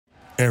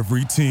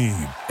Every team,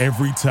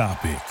 every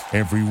topic,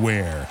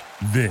 everywhere.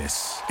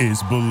 This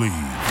is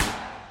Believe.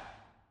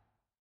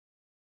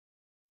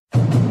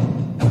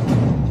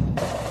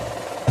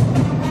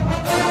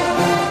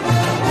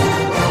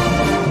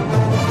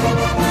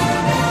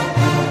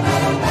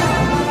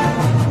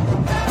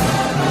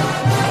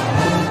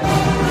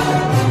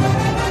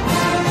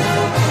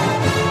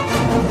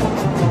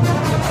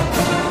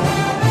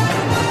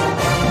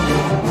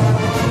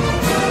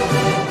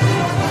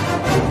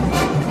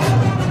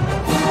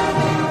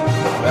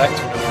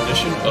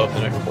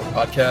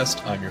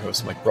 Podcast. I'm your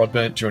host, Mike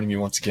Broadbent. Joining me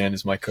once again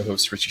is my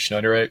co-host, Richie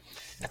Schneiderite.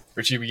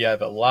 Richie, we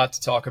have a lot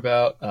to talk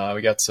about.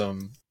 We got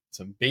some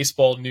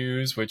baseball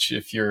news, which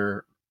if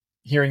you're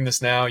hearing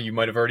this now, you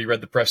might have already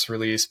read the press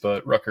release,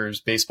 but Rutgers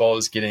baseball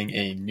is getting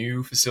a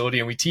new facility,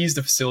 and we teased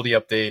the facility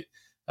update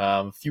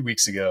a few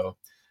weeks ago,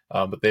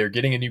 but they're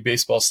getting a new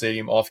baseball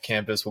stadium off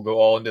campus. We'll go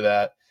all into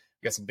that.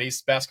 We got some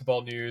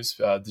basketball news,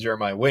 the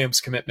Jeremiah Williams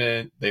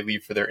commitment. They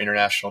leave for their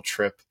international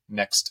trip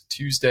next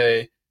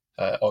Tuesday,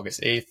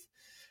 August 8th.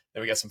 Then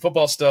we got some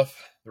football stuff.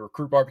 The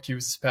recruit barbecue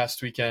was this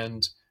past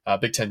weekend.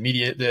 Big Ten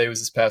Media Day was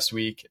this past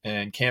week.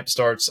 And camp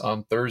starts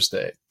on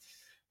Thursday.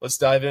 Let's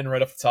dive in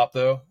right off the top,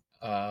 though.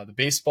 The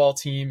baseball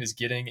team is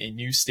getting a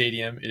new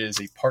stadium. It is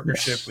a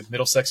partnership with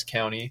Middlesex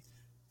County.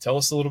 Tell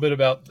us a little bit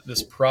about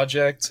this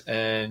project.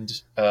 And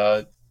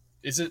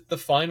is it the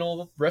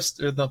final not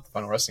the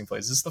final resting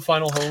place? Is this the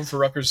final home for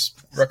Rutgers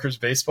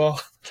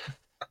baseball?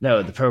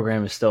 No, the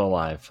program is still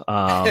alive.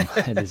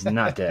 It is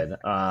not dead.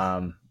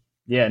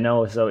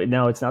 No,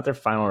 it's not their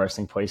final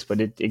resting place,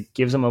 but it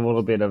gives them a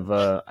little bit of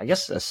a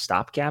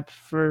stopgap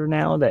for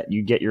now that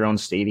you get your own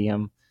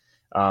stadium.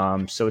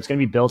 So it's going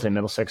to be built at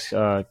Middlesex,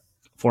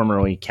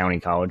 formerly County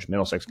College,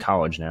 Middlesex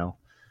College now.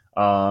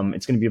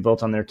 It's going to be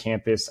built on their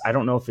campus. I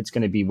don't know if it's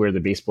going to be where the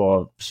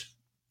baseball,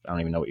 I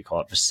don't even know what you call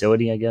it,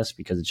 facility, I guess,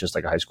 because it's just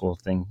like a high school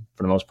thing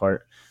for the most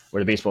part,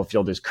 where the baseball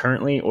field is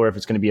currently, or if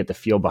it's going to be at the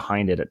field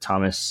behind it at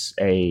Thomas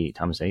A.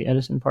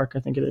 Edison Park, I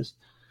think it is.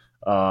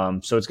 So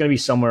it's going to be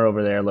somewhere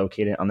over there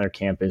located on their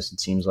campus. It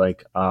seems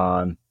like,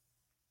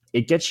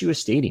 it gets you a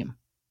stadium.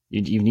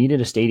 You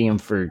needed a stadium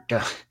for,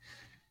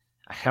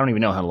 I don't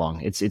even know how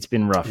long. It's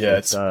been rough. Yeah.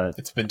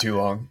 It's been too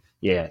long.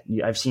 Yeah.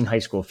 I've seen high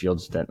school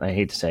fields that I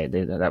hate to say it,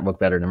 that look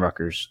better than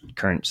Rutgers'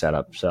 current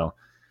setup. So,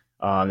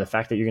 the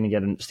fact that you're going to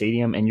get a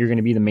stadium and you're going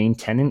to be the main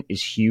tenant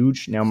is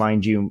huge. Now,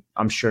 mind you,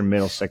 I'm sure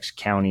Middlesex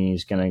County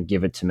is going to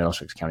give it to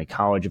Middlesex County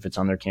College if it's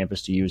on their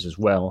campus to use as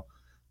well.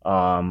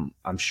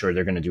 I'm sure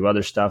they're going to do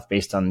other stuff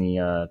based on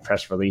the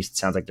press release. It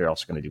sounds like they're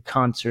also going to do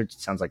concerts.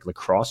 It sounds like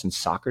lacrosse and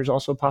soccer is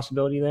also a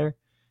possibility there.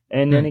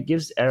 And then it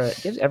gives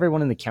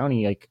everyone in the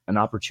county like an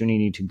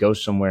opportunity to go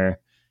somewhere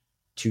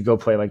to go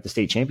play like the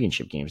state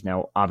championship games.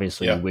 Now,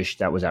 obviously, I wish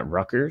that was at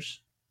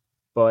Rutgers,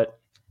 but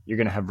you're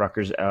going to have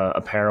Rutgers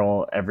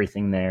apparel,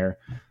 everything there.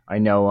 I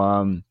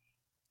know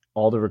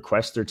all the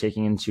requests they're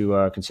taking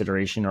into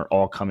consideration are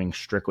all coming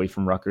strictly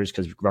from Rutgers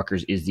because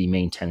Rutgers is the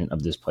main tenant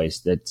of this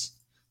place.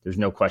 There's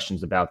no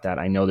questions about that.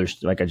 I know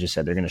there's, like I just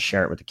said, they're going to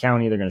share it with the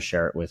county. They're going to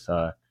share it with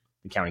the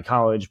county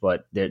college,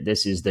 but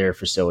this is their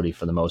facility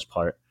for the most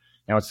part.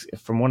 Now, it's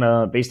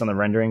based on the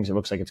renderings, it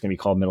looks like it's going to be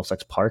called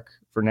Middlesex Park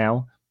for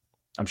now.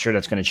 I'm sure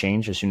that's going to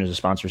change as soon as the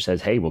sponsor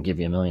says, "Hey, we'll give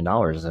you $1 million."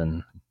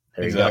 And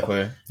there exactly.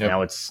 You go.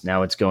 Yep.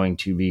 Now it's going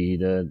to be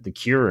the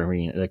Cure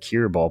Arena, the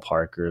Cure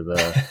Ballpark, or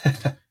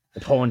the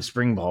Poland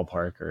Spring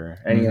Ballpark, or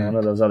any one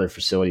of those other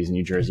facilities in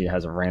New Jersey that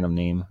has a random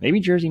name. Maybe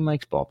Jersey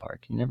Mike's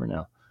Ballpark. You never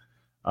know.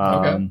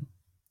 Okay.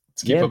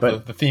 Let's keep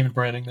up the theme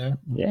branding there.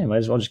 Yeah, might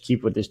as well just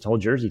keep with this whole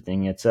Jersey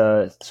thing. It's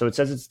so it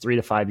says it's a 3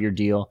 to 5 year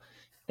deal,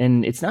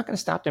 and it's not going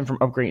to stop them from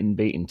upgrading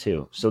Dayton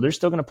too. So they're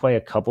still going to play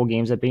a couple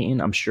games at Dayton.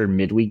 I'm sure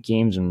midweek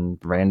games and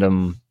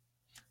random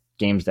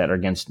games that are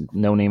against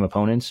no name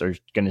opponents are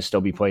going to still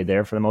be played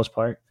there for the most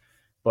part.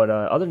 But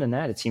other than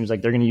that, it seems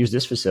like they're going to use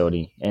this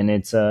facility, and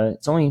it's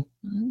only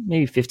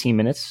maybe 15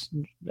 minutes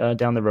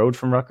down the road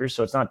from Rutgers,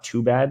 so it's not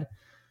too bad.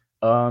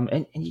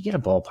 And you get a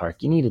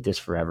ballpark. You needed this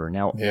forever.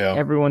 Now,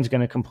 everyone's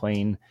going to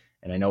complain,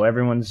 and I know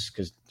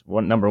because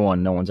number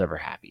one, no one's ever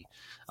happy.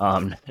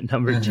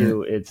 Number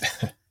two,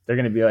 they're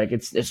going to be like,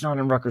 it's not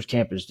on Rutgers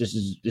campus. This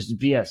is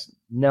BS.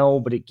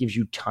 No, but it gives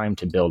you time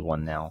to build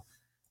one now.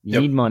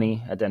 You need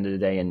money at the end of the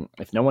day, and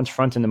if no one's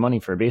fronting the money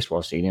for a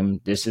baseball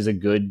stadium, this is a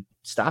good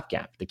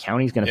stopgap. The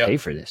county's going to pay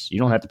for this. You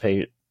don't have to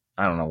pay.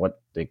 I don't know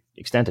what the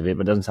extent of it,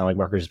 but it doesn't sound like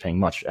Rutgers is paying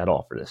much at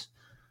all for this.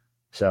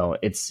 So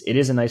it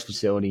is a nice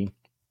facility.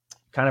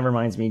 Kind of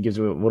reminds me, gives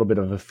you a little bit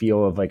of a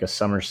feel of like a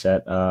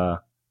Somerset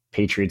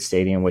Patriots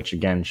Stadium, which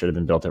again should have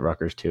been built at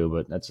Rutgers too,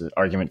 but that's an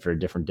argument for a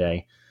different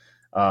day.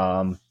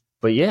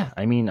 But yeah,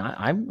 I mean,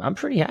 I'm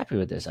pretty happy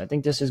with this. I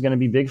think this is going to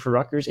be big for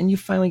Rutgers, and you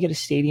finally get a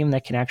stadium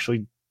that can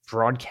actually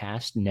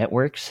broadcast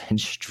networks and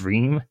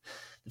stream.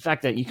 The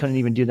fact that you couldn't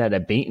even do that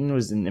at Dayton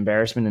was an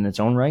embarrassment in its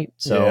own right.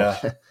 So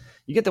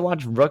you get to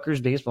watch Rutgers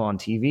baseball on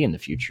TV in the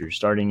future,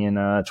 starting in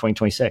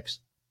 2026.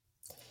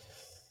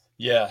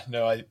 Yeah,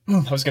 no, I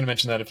was going to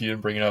mention that if you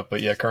didn't bring it up, but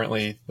yeah,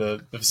 currently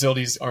the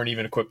facilities aren't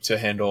even equipped to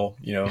handle,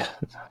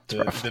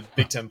 the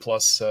Big Ten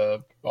Plus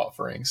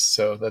offerings.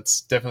 So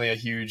that's definitely a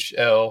huge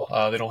L.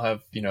 They don't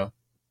have, they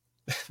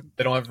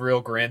don't have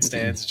real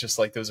grandstands. It's just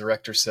like those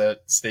erector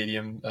set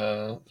stadium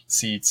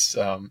seats.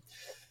 So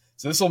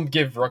this will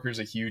give Rutgers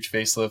a huge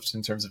facelift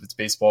in terms of its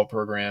baseball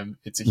program.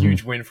 It's a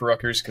huge win for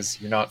Rutgers because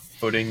you're not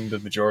footing the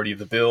majority of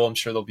the bill. I'm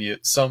sure there'll be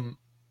some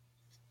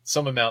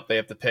amount they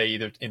have to pay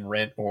either in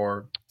rent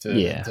or to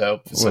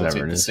help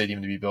facilitate the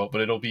stadium to be built,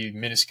 but it'll be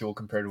minuscule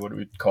compared to what it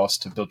would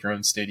cost to build your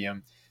own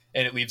stadium.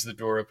 And it leaves the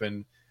door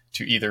open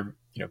to either,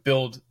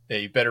 build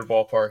a better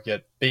ballpark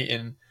at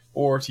Bayton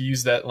or to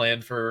use that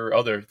land for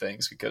other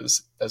things,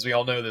 because as we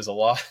all know, there's a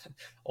lot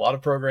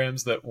of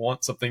programs that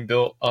want something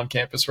built on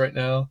campus right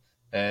now,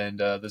 and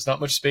there's not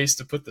much space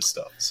to put this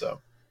stuff.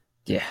 So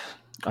yeah.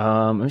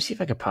 Let me see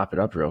if I could pop it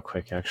up real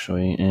quick,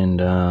 actually.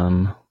 And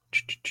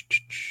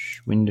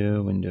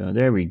window.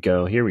 There we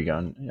go. Here we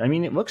go. I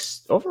mean,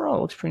 overall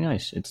it looks pretty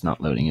nice. It's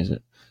not loading, is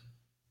it?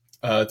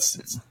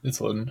 It's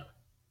loading.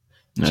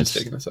 It's just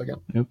taking a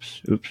second.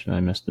 Oops. I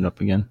messed it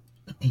up again.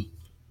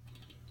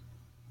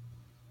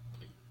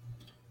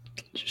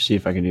 Just see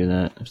if I can do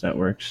that, if that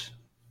works.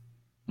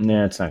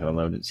 Nah, it's not going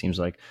to load. It seems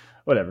like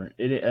whatever.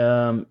 It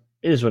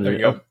is what it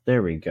is. Oh,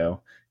 there we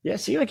go. Yeah,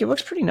 see, like it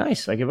looks pretty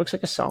nice. Like it looks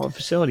like a solid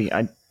facility.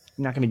 I'm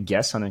not going to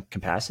guess on a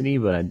capacity,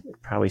 but I'd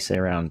probably say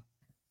around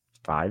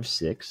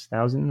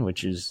 5,000-6,000,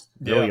 which is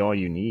really all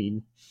you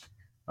need.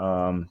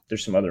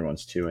 There's some other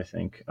ones too, I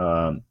think.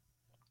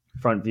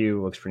 Front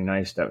view looks pretty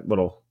nice. That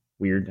little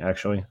weird,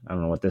 actually. I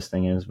don't know what this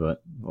thing is,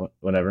 but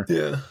whatever.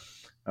 Yeah.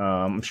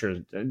 I'm sure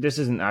this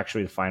isn't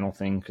actually the final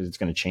thing because it's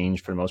going to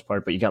change for the most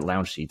part, but you got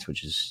lounge seats,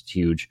 which is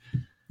huge.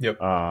 Yep.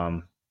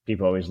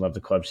 People always love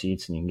the club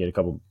seats, and you can get a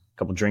couple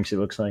drinks, it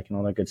looks like, and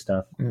all that good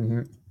stuff.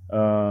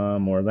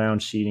 Mm-hmm. More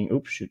lounge seating.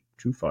 Oops, shoot,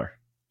 too far.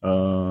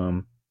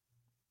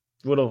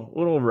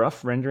 Little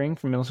rough rendering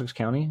from Middlesex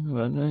County.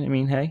 But, I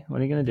mean, hey,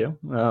 what are you going to do?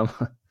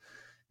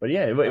 But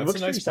yeah, it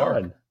looks pretty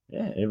solid.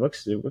 Yeah, it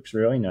looks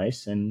really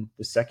nice, and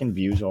the second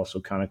view is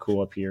also kind of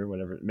cool up here.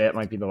 Whatever, that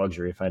might be the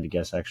luxury if I had to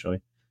guess,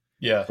 actually.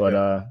 Yeah,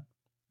 but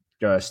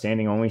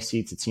standing only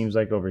seats, it seems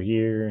like, over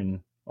here,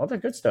 and all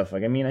that good stuff.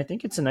 Like, I mean, I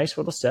think it's a nice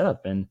little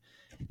setup, and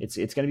it's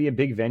going to be a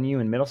big venue.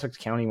 And Middlesex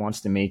County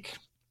wants to make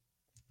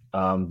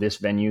this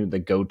venue the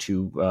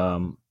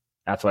go-to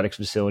athletics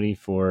facility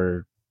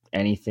for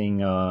anything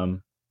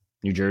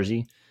New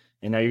Jersey.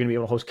 And now you're going to be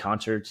able to host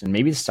concerts, and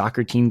maybe the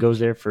soccer team goes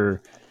there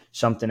for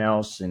something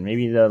else, and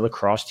maybe the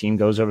lacrosse team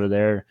goes over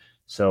there,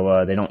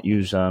 so they don't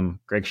use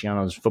Greg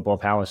Schiano's Football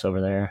Palace over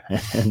there,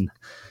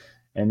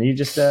 and you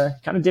just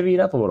kind of divvy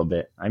it up a little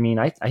bit. I mean,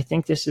 I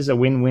think this is a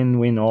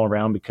win-win-win all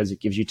around, because it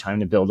gives you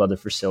time to build other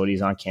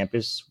facilities on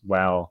campus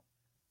while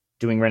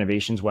doing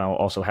renovations, while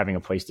also having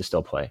a place to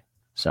still play.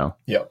 So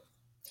yep,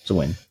 it's a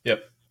win.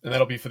 Yep. And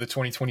that'll be for the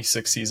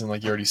 2026 season,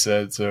 like you already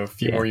said. So a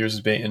few more years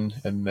of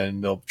Bayton, and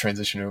then they'll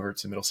transition over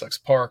to Middlesex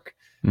Park.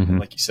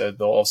 And like you said,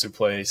 they'll also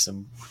play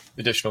some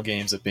additional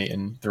games at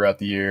Bayton throughout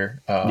the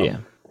year.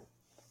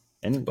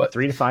 But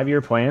 3 to 5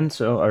 year plan,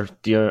 or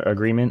the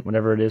agreement,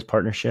 whatever it is,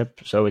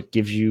 partnership. So it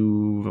gives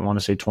you, I want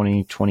to say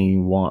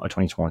 2021 or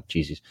 2020,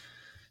 Jesus,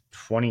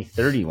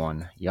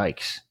 2031.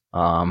 Yikes!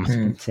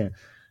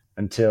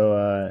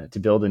 Until to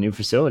build a new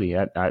facility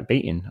at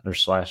Bayton or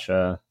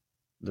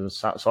 / the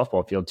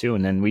softball field too.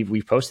 And then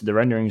we've posted the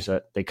renderings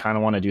that they kind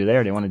of want to do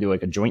there. They want to do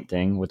like a joint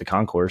thing with the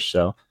concourse.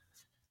 So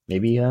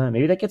maybe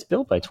that gets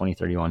built by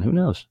 2031. Who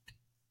knows?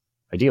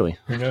 Ideally.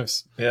 Who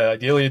knows? Yeah,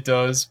 ideally it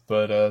does,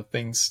 but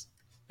things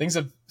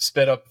have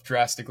sped up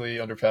drastically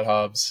under Pat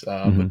Hobbs,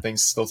 but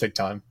things still take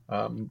time.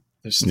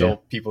 There's still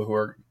people who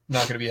are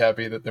not going to be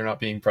happy that they're not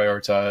being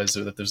prioritized,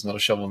 or that there's not a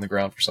shovel in the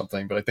ground for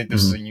something. But I think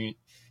this is a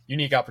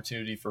unique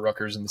opportunity for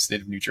Rutgers in the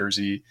state of New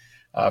Jersey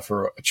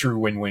for a true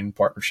win-win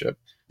partnership.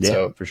 Yeah,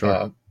 so, for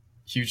sure.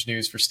 Huge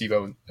news for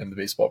Steve-O and the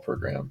baseball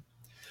program.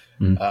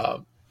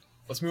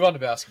 Let's move on to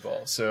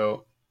basketball.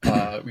 So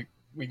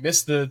we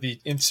missed the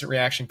instant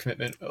reaction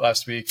commitment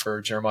last week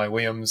for Jeremiah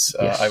Williams.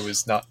 I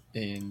was not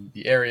in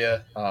the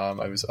area.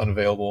 I was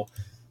unavailable.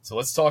 So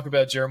let's talk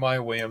about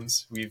Jeremiah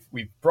Williams.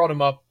 We've brought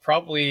him up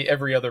probably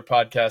every other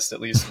podcast,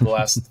 at least for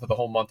the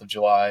whole month of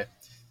July.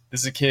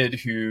 This is a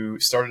kid who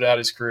started out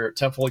his career at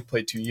Temple. He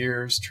played 2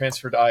 years,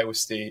 transferred to Iowa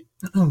State,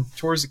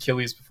 tore his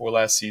Achilles before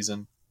last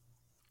season,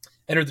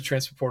 entered the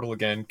transfer portal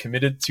again,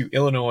 committed to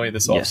Illinois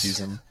this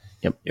offseason.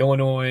 Yep.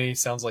 Illinois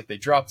sounds like they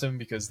dropped him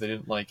because they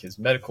didn't like his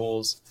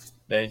medicals.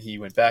 Then he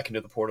went back into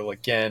the portal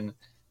again.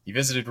 He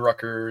visited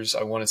Rutgers,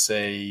 I want to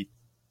say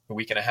a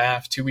week and a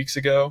half, 2 weeks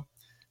ago.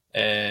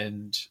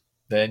 And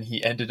then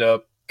he ended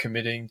up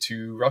committing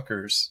to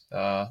Rutgers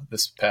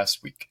this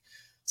past week.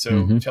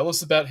 So tell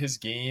us about his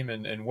game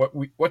and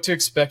what to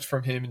expect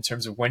from him in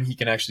terms of when he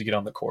can actually get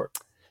on the court.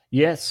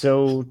 Yeah,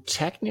 so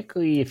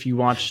technically, if you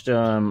watched,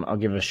 I'll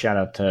give a shout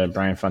out to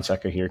Brian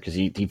Fonseca here because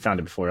he found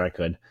it before I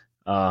could.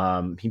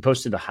 He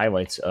posted the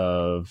highlights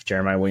of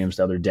Jeremiah Williams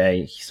the other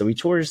day. So he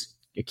tore his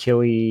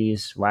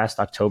Achilles last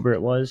October,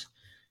 it was,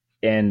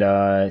 and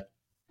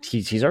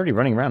he's already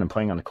running around and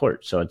playing on the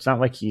court. So it's not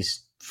like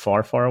he's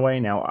far away.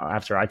 Now,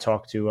 after I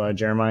talked to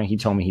Jeremiah, he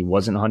told me he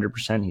wasn't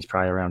 100%. He's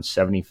probably around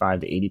 75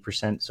 to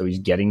 80%. So he's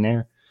getting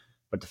there.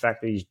 But the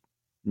fact that he's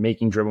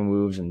making dribble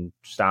moves and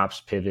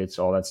stops, pivots,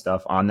 all that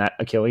stuff on that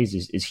Achilles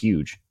is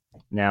huge.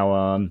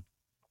 Now,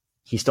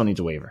 he still needs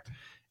a waiver.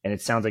 And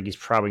it sounds like he's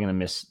probably going to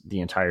miss the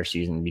entire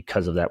season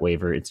because of that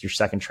waiver. It's your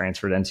second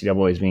transfer. The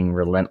NCAA is being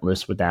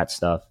relentless with that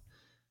stuff.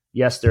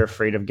 Yes, they're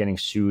afraid of getting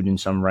sued in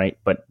some right,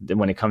 but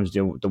when it comes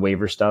to the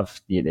waiver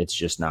stuff, it's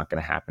just not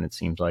going to happen, it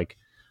seems like.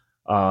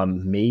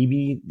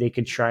 Maybe they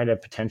could try to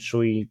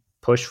potentially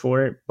push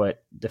for it,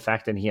 but the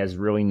fact that he has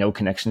really no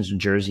connections to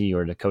Jersey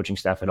or the coaching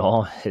staff at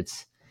all,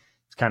 it's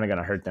kind of going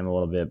to hurt them a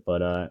little bit.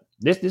 But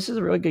this is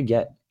a really good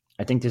get.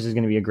 I think this is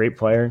going to be a great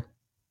player.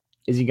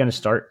 Is he going to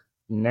start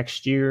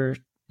next year?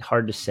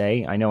 Hard to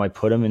say. I know I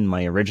put him in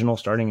my original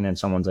starting, and then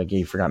someone's like, "Yeah,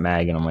 you forgot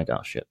Mag," and I'm like,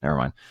 "Oh shit, never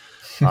mind."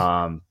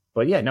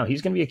 But yeah, no,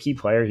 he's going to be a key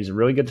player. He's a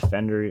really good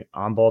defender,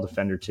 on-ball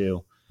defender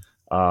too.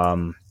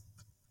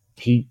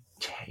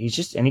 He's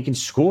just, and he can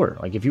score.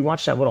 Like if you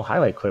watch that little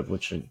highlight clip,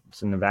 which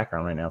is in the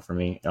background right now for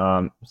me,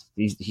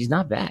 he's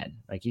not bad.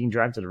 Like he can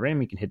drive to the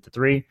rim, he can hit the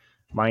three.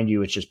 Mind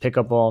you, it's just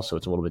pickup ball, so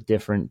it's a little bit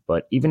different.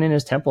 But even in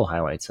his Temple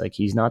highlights, like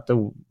he's not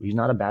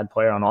a bad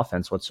player on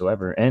offense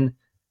whatsoever. And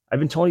I've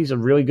been told he's a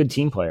really good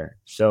team player.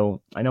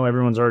 So I know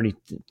everyone's already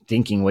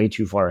thinking way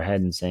too far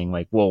ahead and saying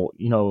like, well,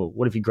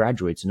 what if he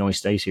graduates and only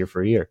stays here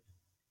for a year?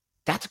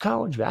 That's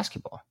college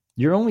basketball.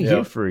 You're only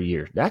here for a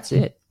year. That's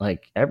it.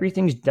 Like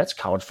that's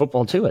college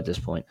football too at this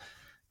point.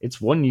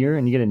 It's 1 year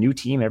and you get a new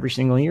team every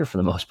single year for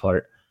the most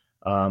part,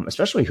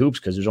 especially hoops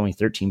because there's only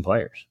 13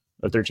 players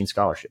or 13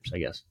 scholarships, I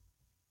guess.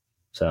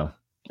 So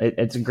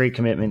it's a great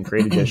commitment,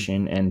 great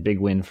addition, and big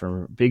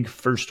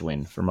first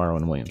win for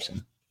Marlon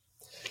Williamson.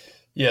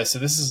 Yeah, so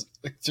this is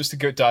just to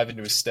go dive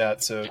into his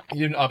stats. So he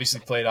didn't obviously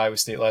play at Iowa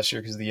State last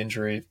year because of the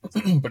injury,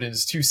 but in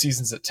his 2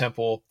 seasons at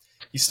Temple,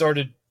 he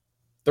started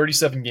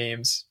 37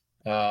 games.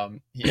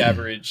 He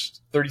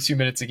averaged 32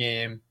 minutes a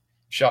game,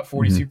 shot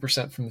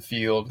 42% from the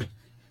field,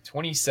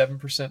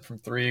 27% from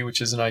three, which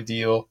isn't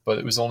ideal, but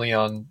it was only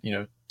on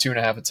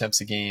 2.5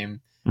 attempts a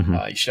game.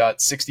 He shot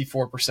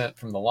 64%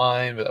 from the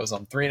line, but that was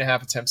on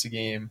 3.5 attempts a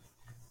game.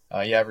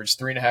 He averaged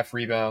 3.5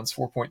 rebounds,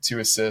 4.2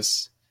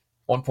 assists,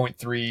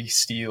 1.3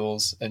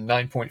 steals, and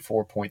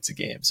 9.4 points a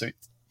game. So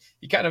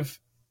he kind of,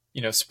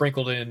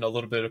 sprinkled in a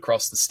little bit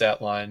across the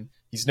stat line.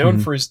 He's known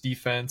for his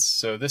defense.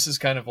 So this is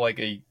kind of like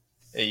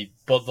a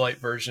Bud Light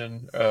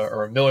version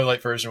or a Miller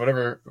Lite version,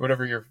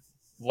 whatever your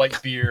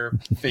light beer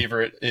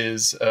favorite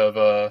is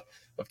of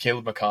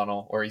Caleb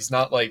McConnell, where he's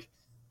not like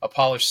a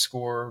polished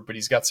scorer, but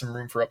he's got some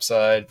room for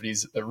upside, but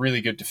he's a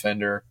really good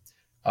defender.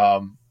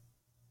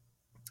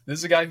 This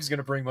is a guy who's going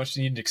to bring much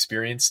needed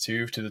experience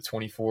too to the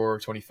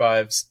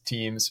 24-25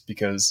 teams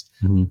because,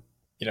 who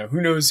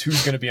knows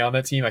who's going to be on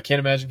that team. I can't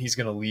imagine he's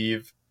going to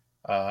leave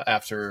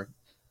after,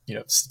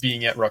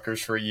 being at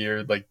Rutgers for a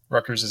year. Like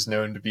Rutgers is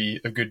known to be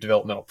a good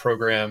developmental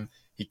program.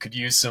 He could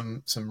use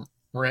some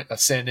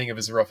sanding of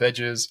his rough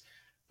edges,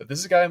 but this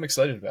is a guy I'm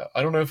excited about.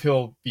 I don't know if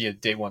he'll be a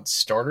day one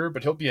starter,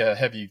 but he'll be a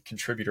heavy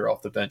contributor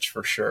off the bench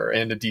for sure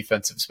and a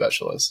defensive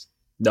specialist.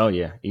 Oh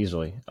yeah,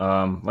 easily.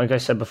 Like I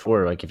said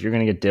before, like if you're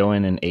going to get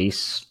Dylan and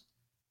Ace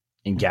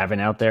and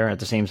Gavin out there at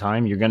the same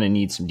time, you're going to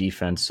need some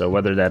defense. So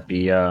whether that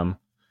be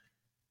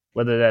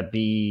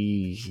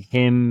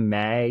him,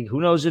 Mag,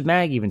 who knows if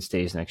Mag even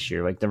stays next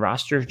year? Like the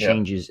roster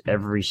changes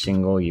every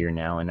single year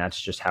now, and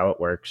that's just how it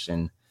works.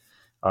 And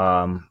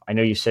I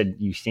know you said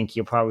you think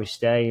he'll probably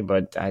stay,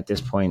 but at this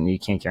point you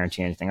can't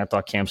guarantee anything. I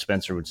thought Cam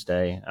Spencer would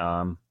stay.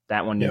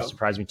 That one didn't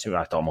surprise me too.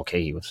 I thought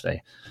Mulcahy would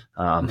stay.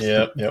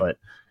 But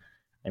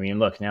I mean,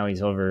 look, now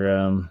he's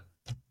over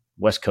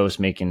West Coast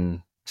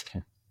making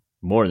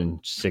more than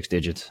 6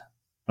 digits.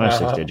 Not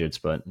 6 digits,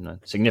 but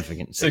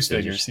significant 6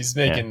 figures. He's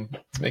making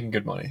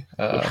good money.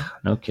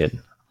 No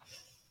kidding.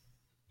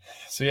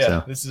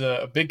 So this is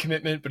a big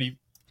commitment, but he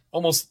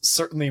almost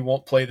certainly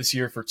won't play this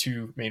year for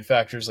 2 main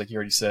factors, like you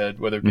already said,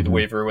 whether it be the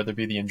waiver, whether it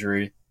be the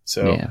injury.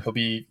 So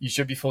you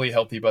should be fully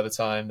healthy by the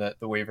time that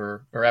the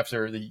waiver or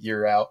after the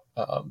year out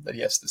that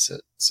he has to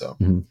sit. So,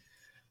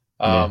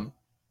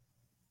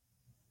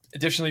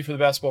 additionally, for the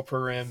basketball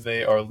program,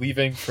 they are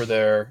leaving for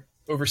their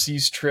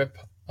overseas trip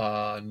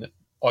on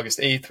August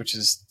 8th, which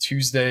is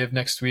Tuesday of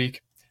next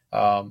week.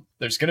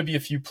 There's going to be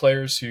a few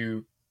players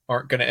who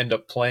aren't going to end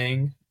up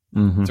playing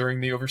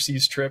during the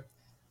overseas trip.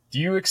 Do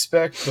you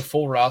expect the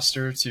full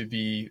roster to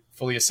be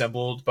fully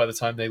assembled by the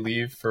time they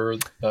leave for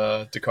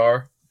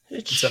Dakar?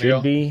 It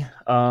should be.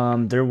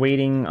 They're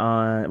waiting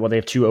on, they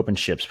have 2 open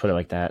ships, put it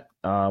like that.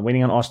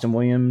 Waiting on Austin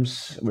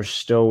Williams. We're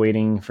still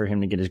waiting for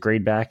him to get his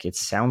grade back. It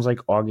sounds like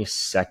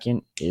August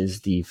 2nd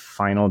is the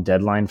final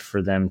deadline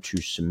for them to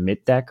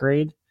submit that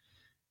grade.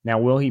 Now,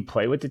 will he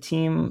play with the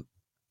team?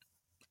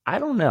 I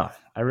don't know.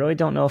 I really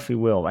don't know if he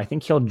will. I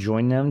think he'll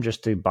join them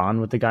just to bond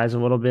with the guys a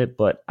little bit,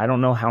 but I don't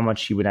know how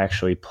much he would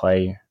actually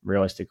play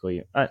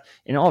realistically.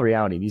 In all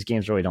reality, these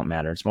games really don't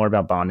matter. It's more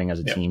about bonding as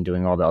a team,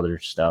 doing all the other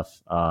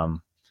stuff.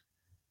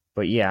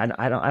 But yeah,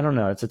 I don't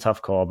know. It's a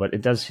tough call, but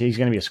he's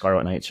going to be a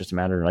Scarlet Knight. It's just a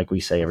matter, like we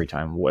say every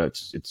time,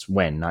 it's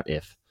when, not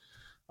if.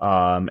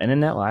 And then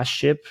that last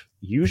ship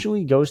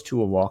usually goes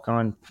to a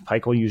walk-on.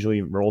 Peichel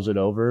usually rolls it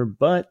over,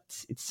 but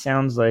it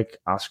sounds like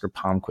Oscar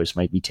Palmquist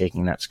might be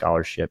taking that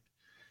scholarship.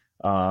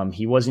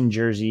 He was in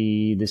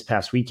Jersey this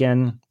past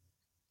weekend.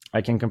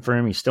 I can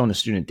confirm he's still in the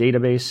student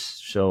database,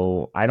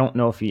 so I don't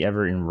know if he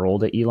ever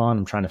enrolled at Elon.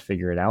 I'm trying to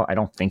figure it out. I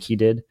don't think he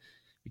did,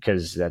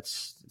 because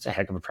it's a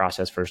heck of a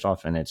process, first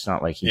off, and it's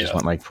not like he just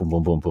went like boom,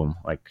 boom, boom, boom.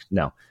 Like,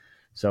 no.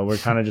 So we're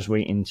kind of just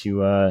waiting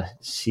to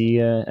see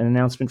an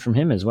announcement from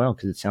him as well,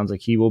 because it sounds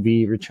like he will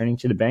be returning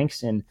to the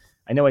banks. And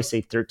I know I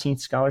say 13th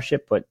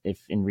scholarship, but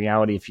if in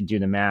reality, if you do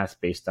the math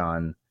based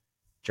on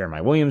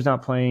Jeremiah Williams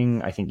not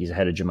playing, I think he's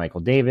ahead of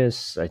Jermichael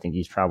Davis. I think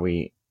he's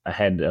probably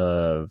ahead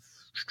of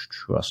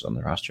who else is on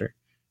the roster?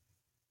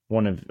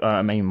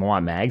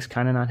 Mawat Mag's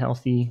kind of not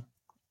healthy.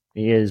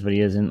 He is, but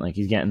he isn't. Like,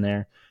 he's getting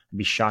there. I'd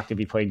be shocked if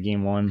he played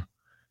game one.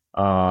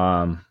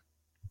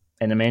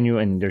 And Emmanuel,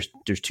 and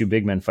there's two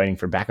big men fighting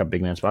for backup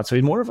big man spots. So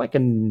he's more of like a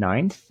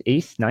ninth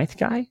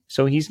guy.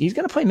 So he's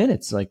going to play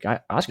minutes. Like,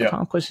 Oscar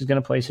Palmquist is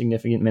going to play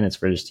significant minutes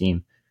for this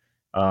team,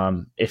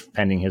 if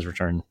pending his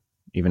return,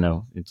 even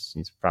though it's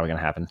probably going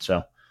to happen.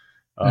 So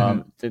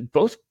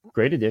both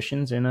great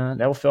additions, and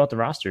that will fill out the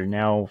roster.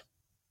 Now,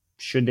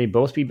 should they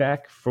both be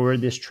back for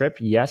this trip?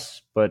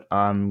 Yes, but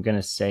I'm going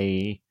to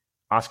say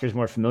Oscar's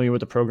more familiar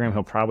with the program.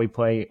 He'll probably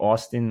play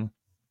Austin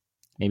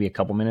maybe a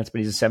couple minutes, but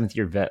he's a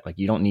seventh-year vet. Like,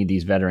 you don't need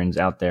these veterans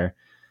out there.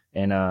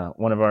 And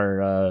one of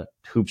our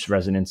Hoops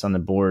residents on the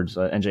boards,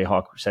 NJ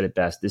Hawk, said it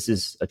best. This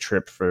is a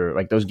trip for,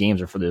 like, those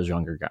games are for those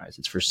younger guys.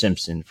 It's for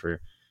Simpson,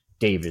 for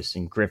Davis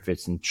and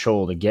Griffiths and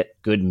Chol to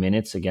get good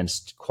minutes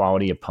against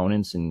quality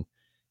opponents and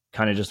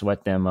kind of just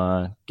let them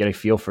get a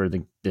feel for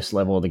this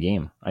level of the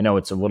game. I know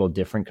it's a little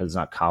different because it's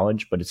not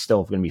college, but it's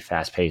still going to be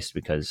fast-paced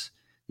because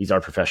these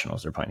are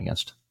professionals they're playing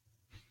against.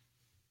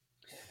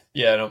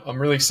 Yeah,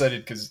 I'm really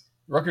excited because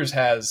Rutgers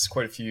has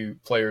quite a few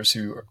players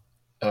who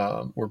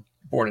were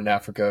born in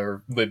Africa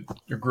or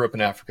grew up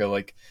in Africa.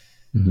 Like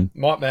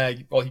Mott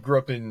Mag, well, he grew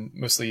up in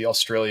mostly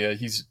Australia.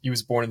 He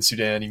was born in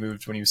Sudan. He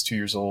moved when he was 2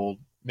 years old.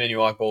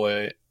 Manuel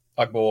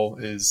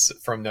Agbol is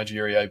from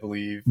Nigeria, I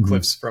believe.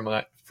 Cliff's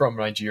from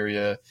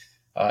Nigeria.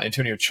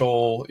 Antonio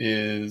Chol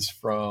is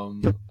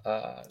from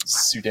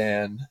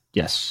Sudan.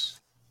 Yes.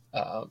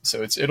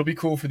 So it'll be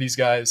cool for these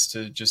guys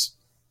to just.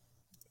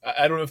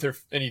 I don't know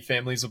if any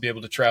families will be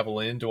able to travel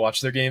in to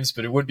watch their games,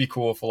 but it would be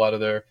cool if a lot of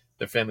their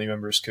family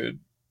members could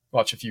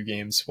watch a few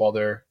games while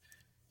they're,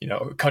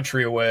 a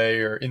country away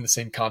or in the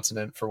same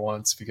continent for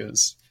once,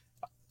 because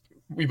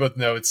we both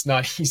know it's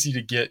not easy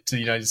to get to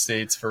the United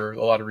States for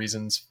a lot of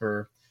reasons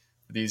for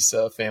these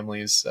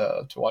families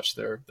to watch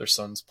their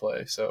sons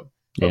play. So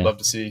I'd love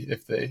to see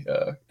if they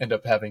end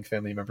up having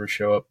family members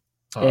show up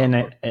or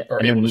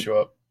able to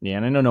show up. Yeah,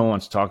 and I know no one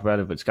wants to talk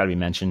about it, but it's got to be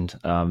mentioned.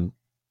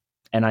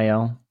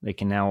 NIL, they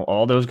can now,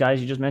 all those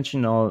guys you just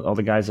mentioned, all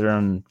the guys that are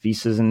on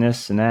visas and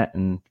this and that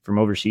and from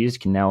overseas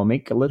can now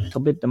make a little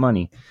bit of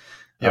money.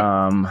 Yep.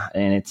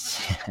 And it's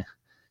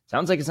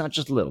sounds like it's not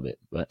just a little bit,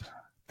 but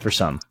for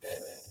some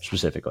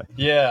specifically.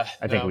 Yeah.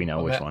 I think we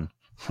know which one.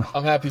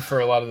 I'm happy for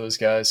a lot of those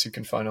guys who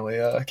can finally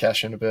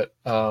cash in a bit.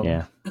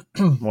 Yeah.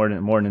 More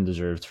than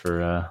deserved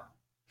for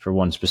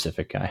one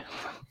specific guy.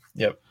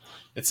 Yep.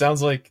 It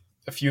sounds like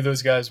a few of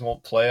those guys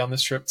won't play on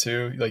this trip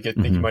too. Like, I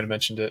think you might have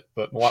mentioned it,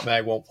 but Mawat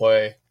Mag won't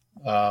play.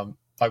 Manuel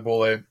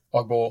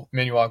Agbol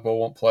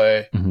won't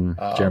play.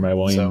 Jeremiah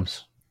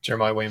Williams.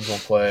 Jeremiah Williams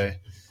won't play.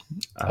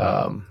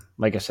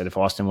 Like I said, if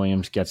Austin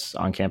Williams gets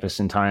on campus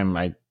in time,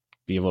 I'd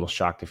be a little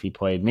shocked if he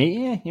played.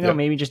 Maybe,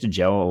 maybe just to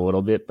gel a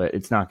little bit, but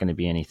it's not going to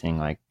be anything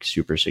like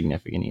super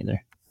significant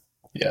either.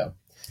 Yeah.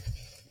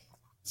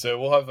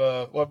 So we'll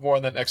have more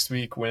on that next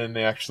week when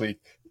they actually,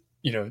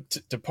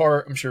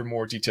 depart. I'm sure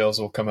more details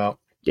will come out.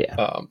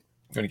 Yeah.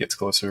 When it gets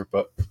closer,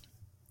 but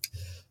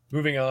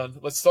moving on,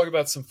 let's talk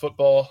about some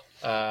football.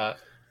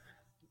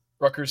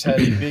 Rutgers had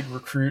a big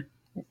recruit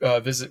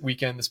visit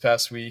weekend this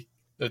past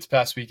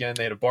weekend.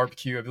 They had a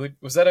barbecue. I believe,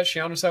 was that at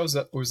Shiano's house?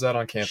 Or was that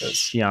on campus?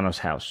 Shiano's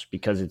house,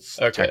 because it's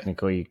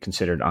technically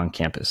considered on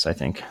campus, I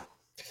think.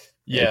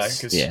 Yeah,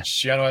 because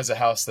Shiano has a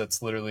house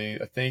that's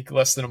literally, I think,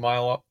 less than a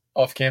mile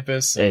off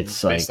campus. And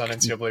it's based like on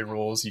NCAA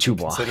rules, you 2 can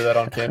blocks. consider that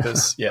on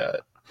campus. Yeah.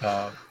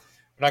 We're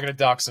not going to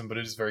dox them, but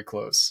it is very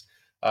close.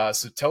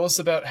 So tell us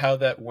about how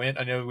that went.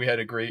 I know we had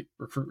a great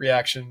recruit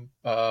reaction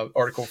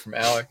article from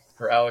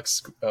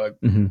Alex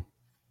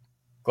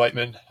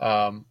Gleitman.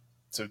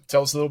 So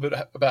tell us a little bit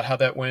about how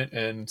that went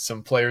and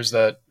some players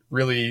that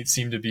really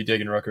seem to be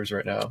digging Rutgers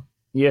right now.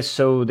 Yes,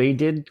 so they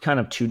did kind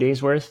of 2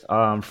 days worth.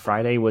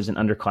 Friday was an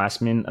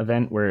underclassmen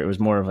event where it was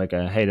more of like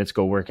a, hey, let's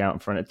go work out in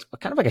front. It's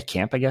kind of like a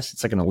camp, I guess.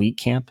 It's like an elite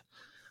camp.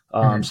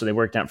 So they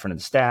worked out in front of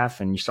the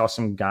staff, and you saw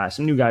some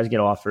new guys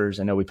get offers.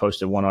 I know we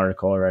posted one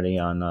article already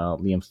on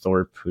Liam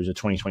Thorpe, who's a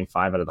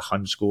 2025 out of the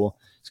Hun School.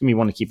 It's going to be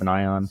one to keep an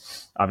eye on,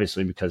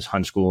 obviously, because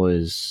Hun School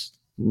is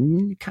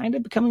kind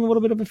of becoming a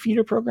little bit of a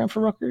feeder program for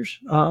Rutgers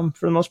for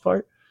the most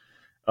part.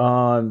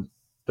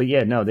 But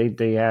yeah, no,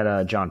 they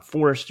had John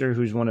Forrester,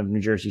 who's one of New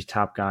Jersey's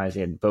top guys.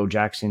 They had Bo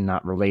Jackson,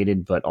 not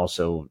related, but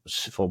also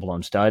full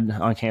blown stud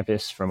on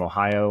campus from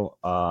Ohio,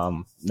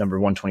 number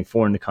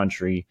 124 in the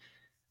country.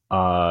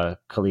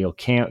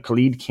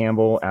 Khalid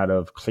Campbell out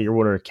of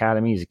Clearwater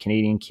Academy. He's a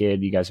Canadian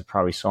kid. You guys have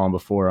probably saw him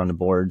before on the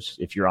boards,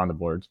 if you're on the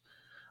boards.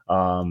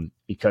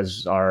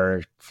 Because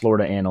our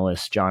Florida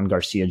analyst, John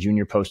Garcia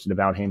Jr., posted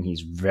about him.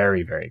 He's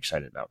very, very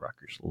excited about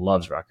Rutgers.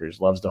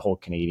 Loves the whole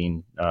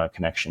Canadian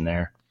connection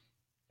there.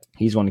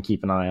 He's one to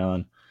keep an eye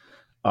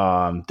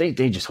on. They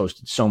just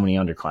hosted so many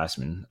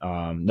underclassmen,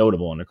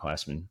 notable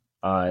underclassmen.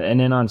 And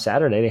then on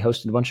Saturday, they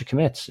hosted a bunch of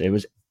commits. It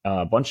was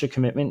a bunch of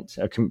commitments,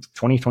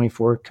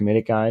 2024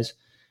 committed guys.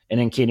 And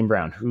then Caden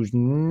Brown, who's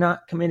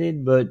not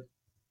committed, but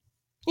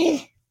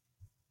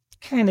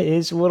kind of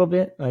is a little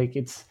bit. Like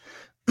it's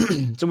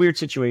a weird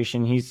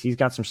situation. He's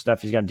got some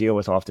stuff he's got to deal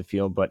with off the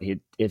field. But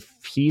if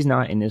he's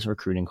not in this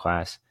recruiting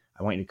class,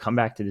 I want you to come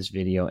back to this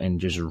video and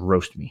just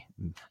roast me.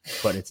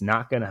 But it's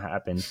not going to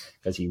happen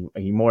because he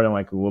more than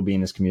likely will be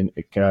in this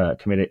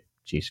committed.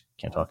 Jeez,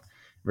 can't talk.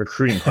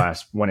 Recruiting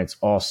class when it's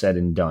all said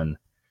and done.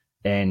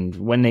 And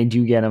when they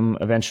do get him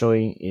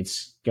eventually,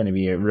 it's going to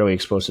be a really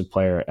explosive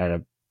player at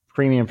a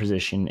premium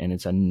position. And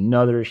it's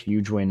another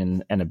huge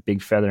win and a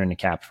big feather in the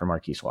cap for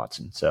Marquise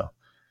Watson. So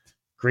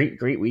great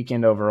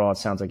weekend overall. It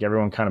sounds like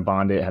everyone kind of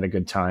bonded, had a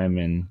good time.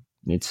 And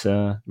it's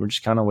we're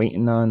just kind of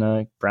waiting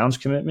on Brown's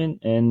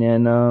commitment. And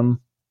then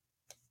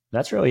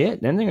that's really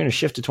it. Then they're going to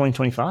shift to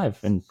 2025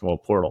 and, well,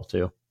 portal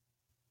too.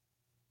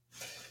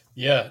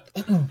 Yeah.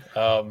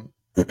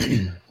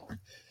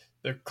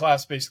 Their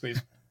class basically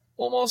is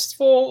almost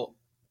full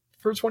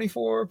for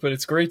 24, but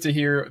it's great to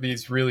hear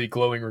these really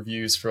glowing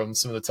reviews from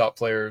some of the top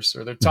players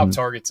or their top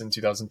targets in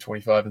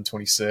 2025 and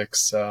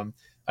 26.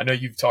 I know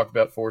you've talked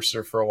about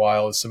Forster for a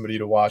while as somebody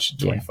to watch in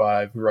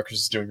 25, who Rutgers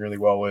is doing really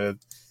well with.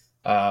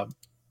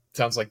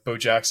 Sounds like Bo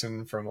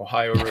Jackson from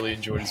Ohio really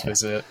enjoyed his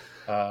visit.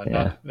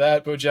 Not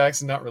that Bo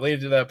Jackson, not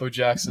related to that Bo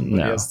Jackson,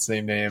 but he has the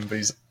same name, but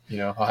he's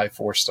a high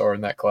 4-star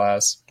in that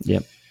class.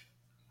 Yep.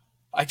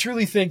 I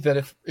truly think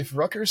that if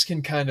Rutgers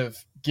can kind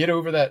of get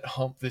over that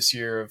hump this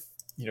year of,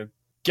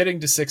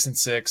 getting to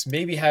 6-6,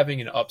 maybe having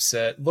an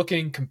upset,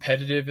 looking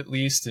competitive at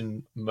least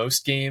in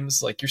most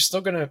games, like you're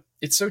still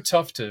it's so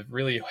tough to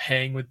really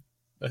hang with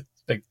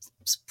like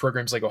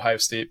programs like Ohio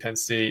State, Penn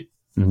State,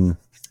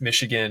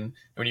 Michigan. And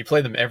when you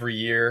play them every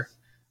year,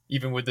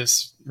 even with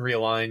this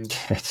realigned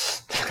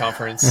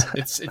conference,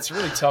 it's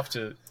really tough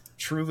to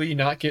truly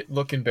not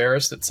look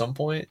embarrassed at some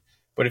point.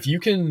 But if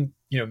you can,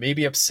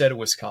 maybe upset a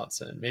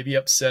Wisconsin, maybe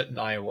upset an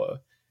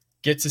Iowa,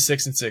 get to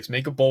 6-6,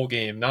 make a bowl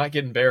game, not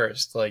get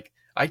embarrassed. Like,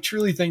 I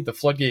truly think the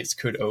floodgates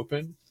could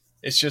open.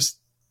 It's just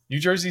New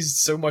Jersey's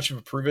so much of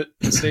a prove it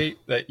state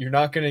that you're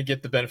not going to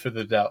get the benefit of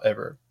the doubt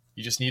ever.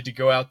 You just need to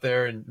go out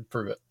there and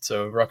prove it.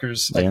 So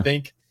Rutgers, I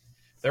think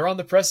they're on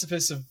the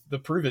precipice of the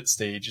prove it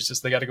stage. It's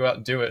just they got to go out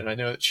and do it. And I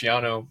know that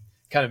Schiano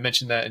kind of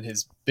mentioned that in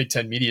his Big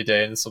Ten Media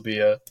Day, and this will be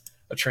a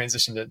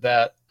transition to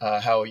that,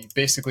 how you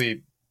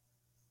basically,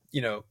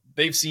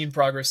 they've seen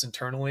progress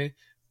internally,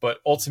 but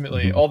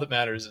ultimately all that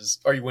matters is,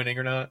 are you winning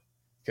or not?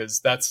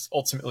 Because that's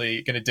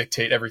ultimately going to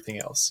dictate everything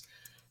else.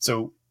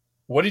 So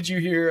what did you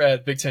hear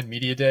at Big Ten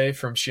Media Day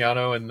from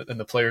Schiano and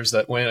the players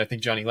that went? I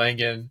think Johnny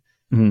Langan,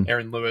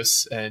 Aaron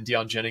Lewis, and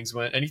Deion Jennings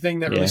went. Anything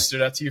that really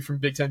stood out to you from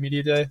Big Ten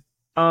Media Day?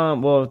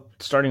 Well,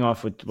 starting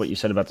off with what you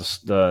said about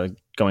the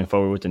going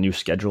forward with the new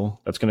schedule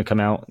that's going to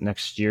come out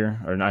next year,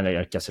 or not,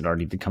 I guess it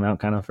already did come out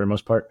kind of for the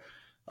most part.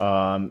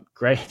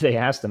 Greg, they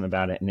asked him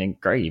about it, and then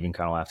Greg even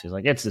kind of laughed. He's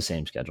like, it's the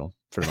same schedule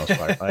for the most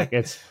part. Like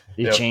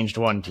you changed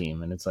one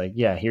team, and it's like,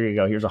 yeah, here you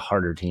go. Here's a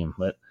harder team.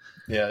 But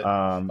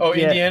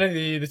Indiana,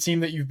 the team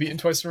that you've beaten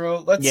twice in a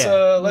row.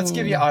 Let's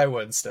give you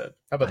Iowa instead.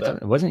 How about that?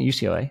 It wasn't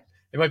UCLA.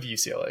 It might be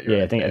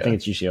UCLA. I think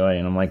it's UCLA,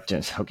 and I'm like,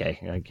 just okay,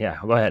 like,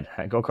 go ahead,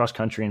 go across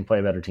country and play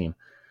a better team.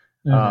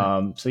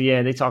 So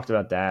they talked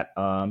about that.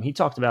 He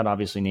talked about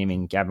obviously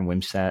naming Gavin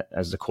Wimsatt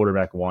as the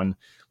quarterback one,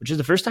 which is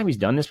the first time he's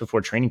done this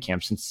before training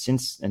camp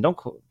since and don't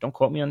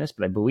quote me on this,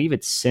 but I believe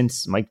it's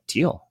since Mike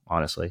Teal,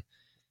 honestly,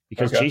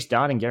 because Chase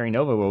Dodd and Gary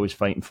Nova were always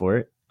fighting for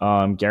it.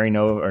 Gary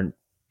Nova or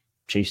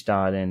Chase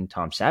Dodd and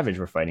Tom Savage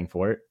were fighting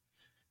for it.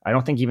 I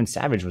don't think even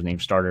Savage was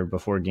named starter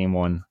before game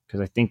one,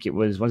 because I think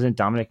wasn't it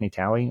Dominic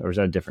Natale, or was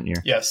that a different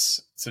year?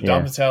 Yes. So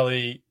Dom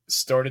Natale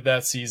started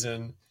that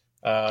season.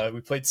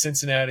 We played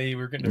Cincinnati.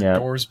 We were getting the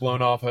doors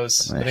blown off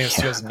us. I think it was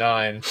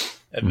 2009.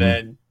 And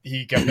then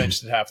he got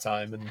benched at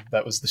halftime, and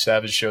that was the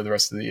Savage show the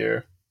rest of the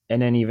year.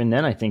 And then even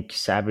then, I think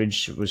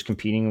Savage was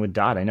competing with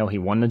Dodd. I know he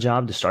won the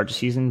job to start the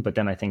season, but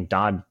then I think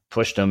Dodd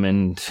pushed him,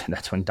 and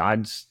that's when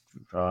Dodd's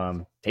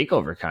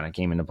takeover kind of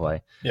came into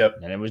play. Yep.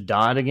 And it was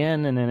Dodd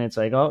again, and then it's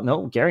like, oh,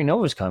 no, Gary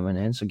Nova's coming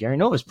in, so Gary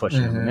Nova's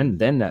pushing him. And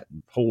then that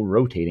whole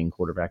rotating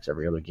quarterbacks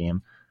every other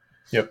game.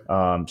 Yep.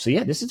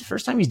 This is the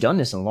first time he's done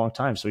this in a long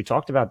time. So he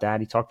talked about that.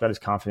 He talked about his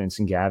confidence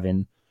in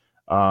Gavin.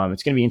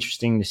 It's going to be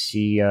interesting to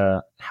see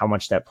how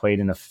much that played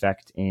an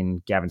effect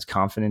in Gavin's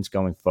confidence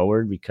going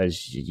forward,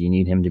 because you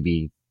need him to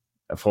be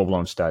a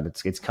full-blown stud.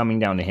 It's coming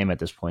down to him at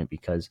this point,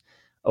 because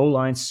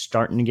O-line's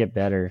starting to get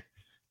better.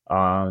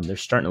 They're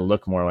starting to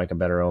look more like a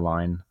better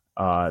O-line.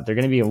 They're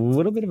going to be a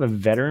little bit of a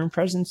veteran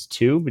presence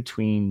too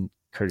between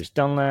Curtis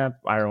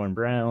Dunlap, Iroan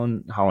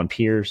Brown, Holland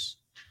Pierce.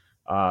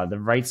 The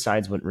right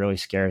side's what really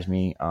scares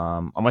me.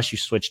 Unless you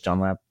switch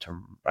Dunlap to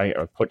right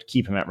or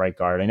keep him at right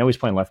guard. I know he's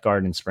playing left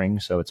guard in spring,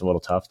 so it's a little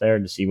tough there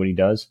to see what he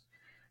does.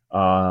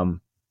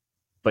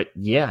 But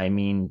yeah, I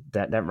mean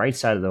that right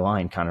side of the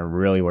line kind of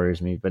really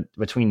worries me. But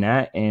between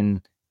that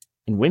and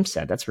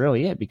Wimsatt, that's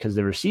really it because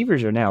the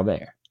receivers are now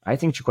there. I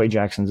think Jaquay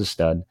Jackson's a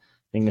stud.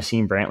 I think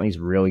Nassim Brantley's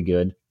really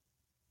good.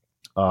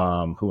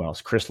 Who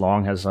else? Chris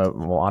Long has a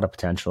lot of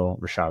potential.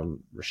 Rashad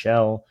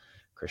Rochelle,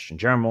 Christian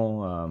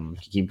Jermel.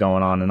 Keep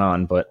going on and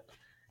on, but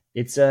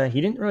it's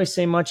he didn't really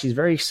say much. He's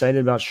very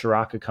excited about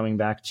Shiraka coming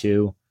back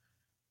too.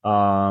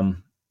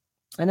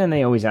 And then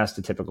they always ask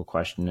the typical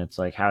question. It's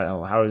like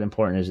how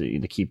important is it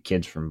to keep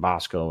kids from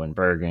Bosco and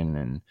Bergen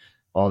and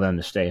all them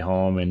to stay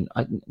home? And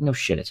no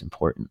shit, it's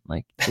important.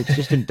 Like it's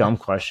just a dumb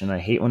question. I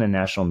hate when the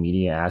national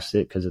media asks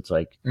it because it's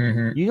like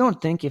you don't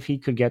think if he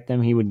could get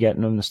them, he would get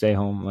them to stay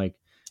home. Like.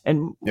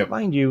 And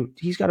mind you,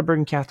 he's got a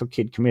Bergen Catholic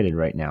kid committed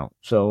right now.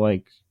 So,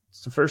 like,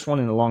 it's the first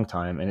one in a long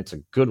time, and it's a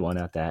good one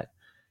at that.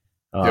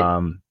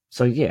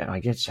 So, yeah,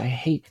 I guess I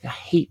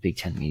hate Big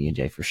Ten Media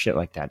Day for shit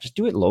like that. Just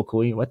do it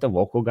locally. Let the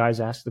local guys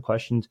ask the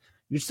questions.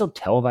 You still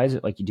televise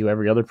it like you do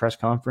every other press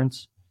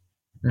conference.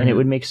 And it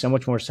would make so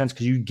much more sense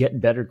because you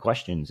get better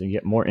questions and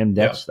get more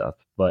in-depth stuff.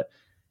 But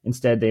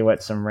instead, they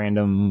let some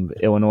random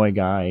Illinois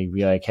guy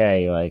be like,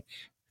 hey, like,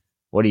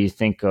 what do you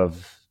think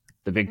of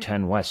the Big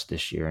Ten West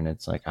this year? And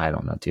it's like, I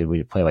don't know, dude.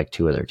 We play like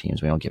two other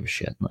teams. We don't give a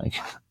shit. Like,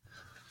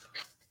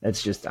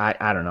 it's just,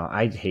 I don't know.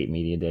 I hate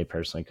Media Day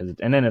personally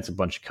and then it's a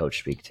bunch of coach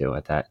speak too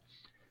at that.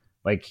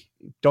 Like,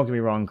 don't get me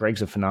wrong.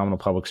 Greg's a phenomenal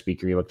public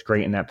speaker. He looked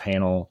great in that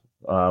panel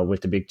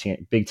with the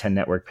Big Ten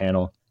Network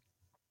panel.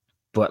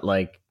 But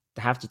like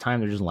half the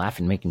time they're just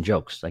laughing, making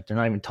jokes. Like they're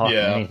not even talking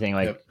anything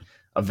like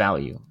of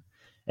value.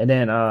 And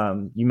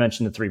then you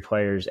mentioned the three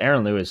players.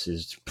 Aaron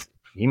Lewis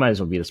he might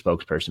as well be the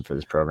spokesperson for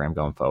this program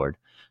going forward.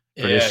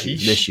 For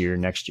this year,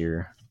 next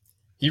year.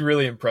 He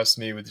really impressed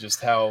me with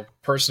just how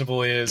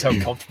personable he is, how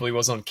comfortable he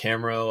was on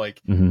camera. Like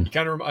he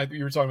kind of,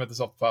 you were talking about this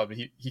off the pod, but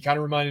he kind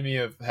of reminded me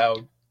of how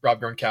Rob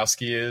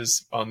Gronkowski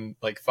is on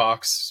like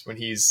Fox when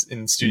he's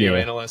in studio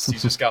analyst.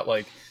 He's just got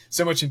like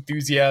so much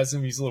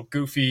enthusiasm. He's a little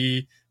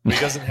goofy, but he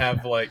doesn't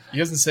have he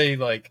doesn't say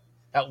like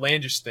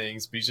outlandish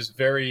things, but he's just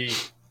very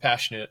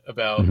passionate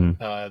about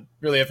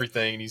really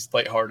everything. And he's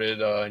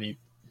lighthearted and he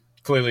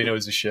clearly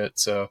knows his shit.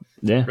 So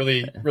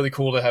really, really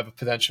cool to have a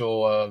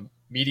potential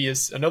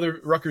another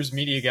Rutgers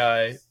media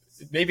guy,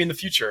 maybe in the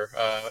future,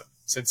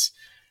 since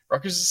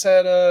Rutgers has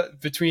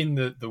had between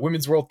the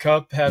Women's World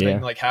Cup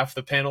having like half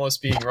the panelists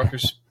being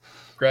Rutgers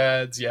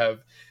grads. You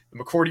have the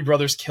McCourty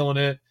brothers killing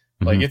it.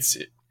 Like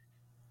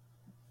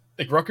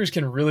like Rutgers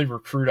can really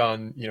recruit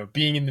on,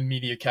 being in the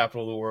media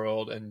capital of the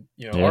world. And,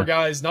 our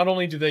guys, not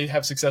only do they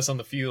have success on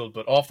the field,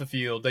 but off the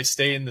field, they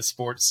stay in the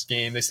sports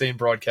game, they stay in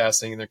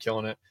broadcasting, and they're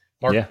killing it.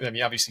 I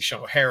mean, obviously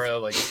Sean O'Hara,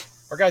 like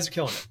our guys are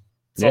killing it.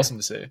 It's awesome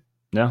to see.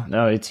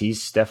 No,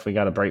 he's definitely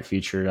got a bright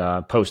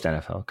future post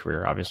NFL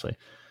career, obviously,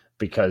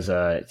 because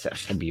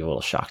I'd be a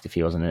little shocked if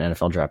he wasn't an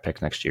NFL draft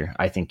pick next year.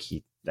 I think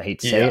I hate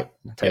to say it,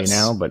 I'll tell you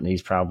now, but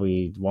he's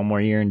probably one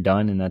more year and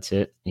done, and that's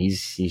it.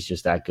 He's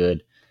just that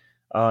good.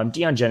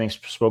 Deion Jennings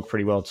spoke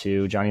pretty well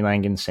too. Johnny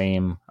Langan,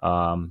 same.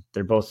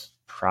 They're both.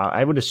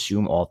 I would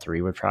assume all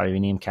three would probably be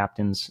named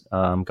captains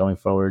going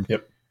forward.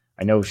 Yep.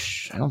 I know.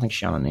 I don't think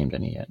Shannon named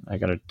any yet. I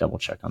got to double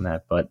check on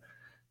that. But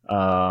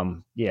I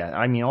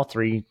mean, all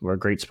three were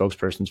great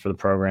spokespersons for the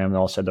program. They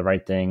all said the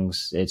right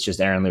things. It's just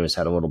Aaron Lewis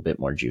had a little bit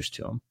more juice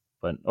to him.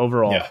 But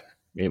overall,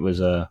 it was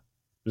a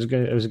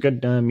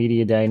good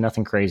media day.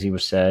 Nothing crazy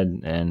was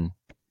said, and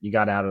you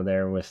got out of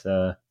there with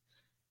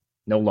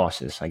no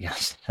losses, I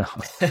guess.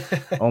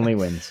 Only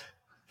wins.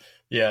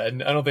 Yeah,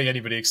 and I don't think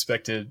anybody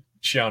expected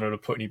Shiano to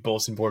put any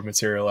bulletin board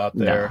material out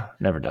there.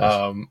 No, never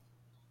does.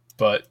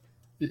 But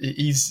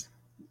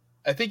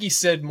I think he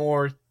said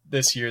more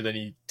this year than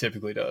he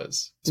typically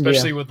does,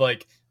 especially with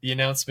like the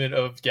announcement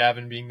of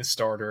Gavin being the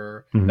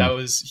starter. That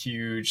was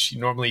huge. He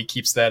normally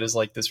keeps that as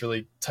like this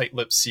really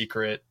tight-lipped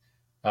secret,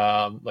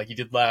 like he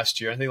did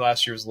last year. I think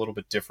last year was a little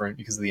bit different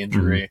because of the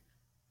injury,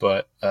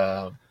 but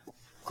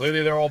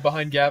clearly they're all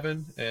behind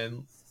Gavin,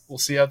 and we'll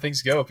see how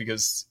things go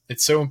because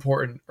it's so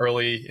important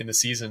early in the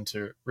season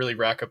to really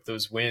rack up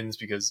those wins,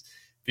 because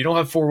if you don't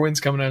have 4 wins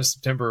coming out of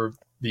September,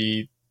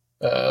 the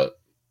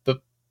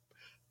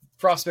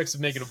prospects of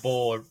making a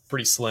bowl are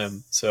pretty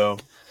slim. So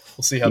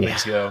we'll see how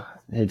things go.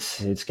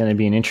 It's going to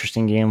be an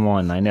interesting game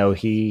one. I know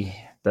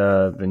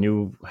the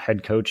new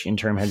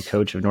interim head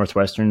coach of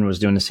Northwestern was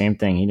doing the same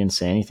thing. He didn't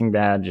say anything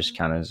bad, just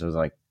kind of was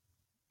like,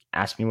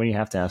 ask me what you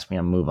have to ask me,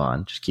 I'll move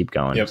on. Just keep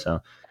going. Yep. So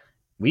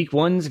week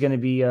one's going to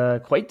be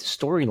quite the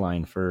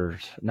storyline for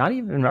not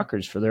even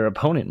Rutgers, for their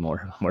opponent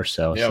more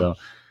so. Yep. So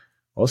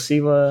we'll see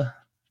who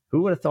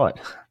would have thought.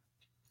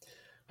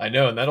 I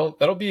know, and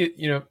that'll be,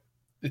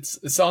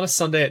 it's on a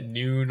Sunday at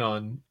noon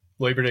on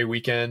Labor Day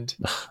weekend.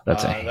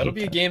 That'll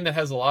be a game that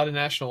has a lot of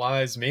national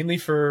eyes, mainly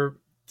to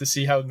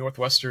see how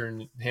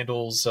Northwestern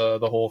handles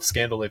the whole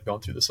scandal they've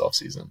gone through this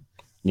offseason.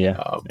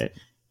 Yeah,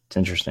 it's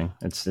interesting.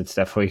 It's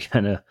definitely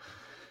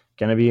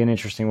gonna be an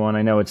interesting one.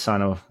 I know it's I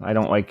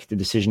don't like the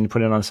decision to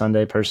put it on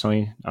Sunday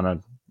personally on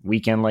a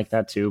weekend like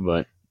that too,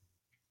 but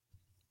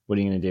what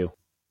are you gonna do?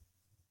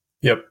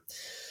 Yep,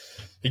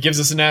 it gives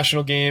us a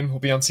national game. We'll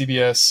be on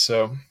CBS,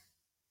 so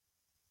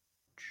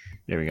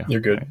there we go.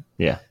 You're good.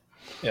 Right.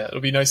 Yeah,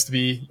 it'll be nice to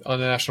be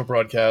on a national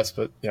broadcast,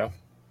 but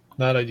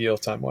not ideal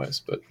time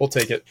wise, but we'll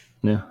take it.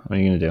 Yeah, what are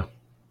you gonna do?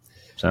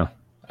 So,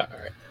 all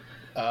right.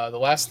 The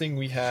last thing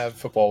we have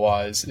football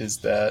wise is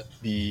that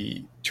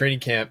the training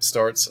camp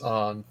starts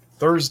on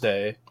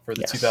Thursday for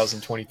the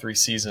 2023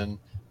 season.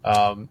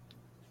 So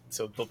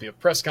there'll be a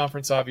press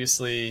conference,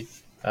 obviously.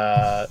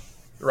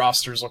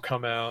 Rosters will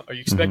come out. Are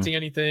you expecting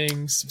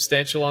anything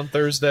substantial on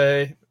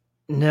Thursday?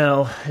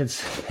 No,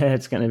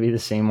 it's going to be the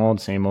same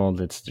old.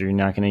 You're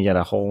not going to get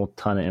a whole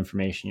ton of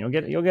information.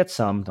 You'll get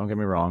some. Don't get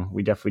me wrong.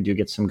 We definitely do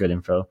get some good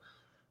info.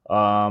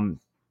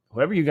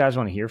 Whoever you guys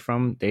want to hear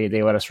from,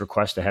 they let us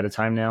request ahead of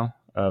time now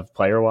of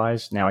player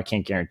wise. Now I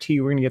can't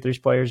guarantee we're going to get these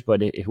players,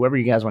 but whoever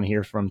you guys want to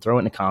hear from, throw it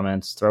in the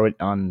comments, throw it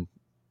on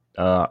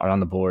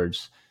the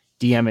boards,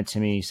 DM it to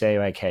me. Say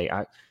like, hey,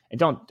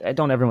 don't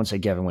everyone say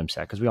Gavin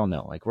Wimsatt, because we all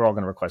know like we're all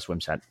going to request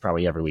Wimsatt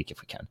probably every week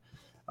if we can.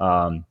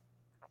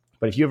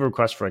 But if you have a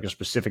request for like a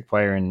specific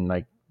player and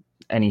like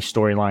any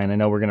storyline, I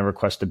know we're going to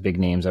request the big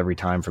names every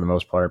time for the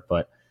most part,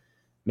 but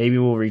maybe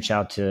we'll reach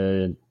out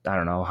to, I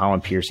don't know,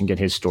 Holland Pierce and get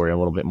his story a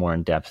little bit more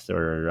in depth,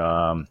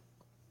 or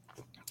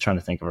trying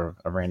to think of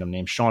a random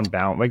name. Sean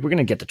Bound. Like, we're going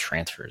to get the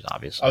transfers,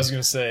 obviously. I was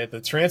going to say the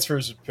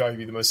transfers would probably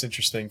be the most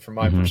interesting from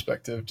my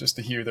perspective, just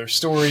to hear their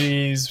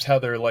stories, how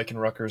they're liking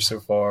Rutgers so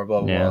far,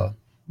 blah, blah,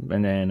 blah.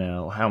 And then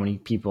how many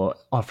people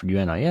offered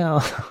you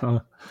NIL.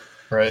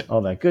 Right.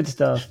 All that good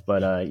stuff.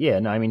 But I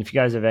mean, if you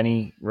guys have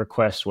any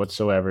requests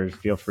whatsoever,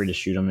 feel free to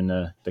shoot them in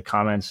the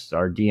comments,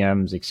 our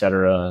DMs,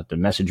 etc., the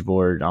message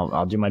board.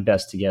 I'll do my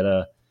best to get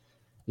as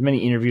many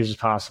interviews as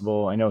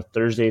possible. I know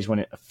Thursday is when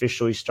it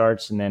officially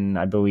starts, and then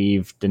I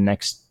believe the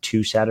next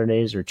 2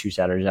 Saturdays or 2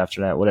 Saturdays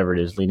after that, whatever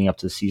it is, leading up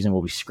to the season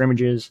will be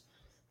scrimmages.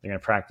 They're going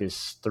to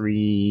practice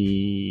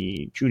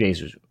 2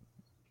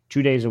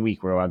 days a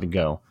week we're allowed to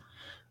go.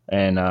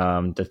 And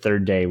the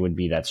third day would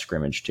be that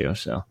scrimmage too.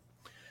 So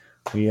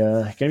we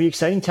going to be an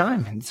exciting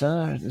time. It's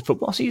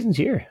football season's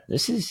here.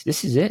 This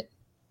is it.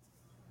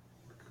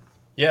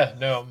 Yeah,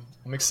 no,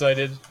 I'm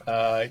excited.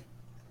 I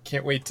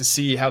can't wait to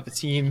see how the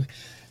team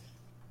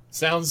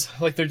sounds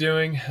like they're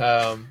doing.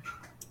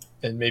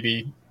 And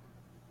maybe,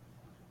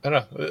 I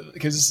don't know,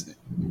 because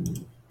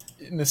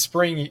in the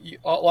spring,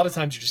 a lot of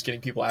times you're just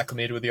getting people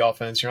acclimated with the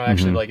offense. You're not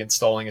actually like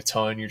installing a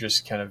ton. You're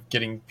just kind of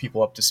getting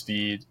people up to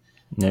speed.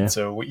 Yeah. And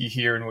so what you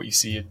hear and what you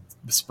see in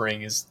the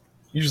spring is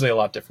usually a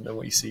lot different than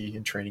what you see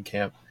in training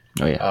camp.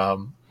 Oh, yeah.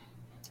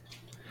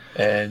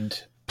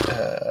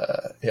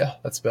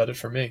 That's about it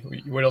for me.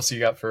 What else you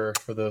got for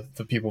the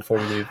people before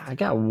we leave? I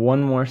got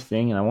one more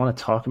thing, and I want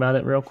to talk about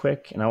it real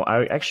quick. And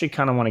I actually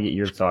kind of want to get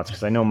your thoughts,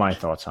 because I know my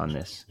thoughts on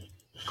this.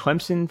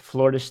 Clemson,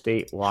 Florida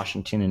State,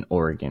 Washington, and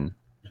Oregon.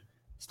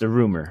 It's the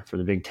rumor for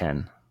the Big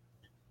Ten.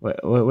 What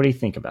do you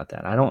think about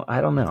that? I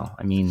don't know.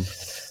 I mean,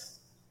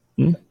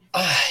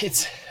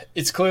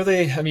 it's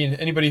clearly, I mean,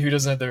 anybody who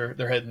doesn't have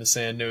their head in the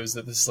sand knows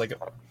that this is like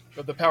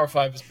the Power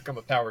 5 has become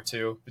a Power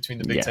 2 between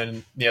the Big Ten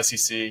and the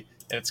SEC.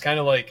 And it's kind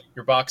of like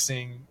you're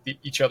boxing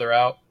each other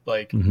out.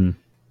 Like, you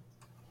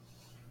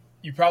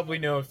probably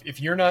know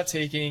if you're not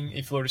taking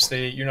a Florida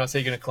State, you're not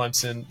taking a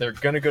Clemson, they're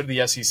going to go to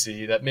the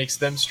SEC. That makes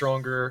them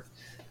stronger.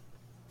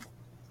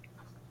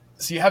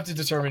 So you have to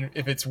determine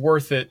if it's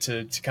worth it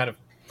to kind of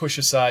push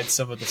aside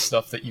some of the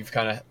stuff that you've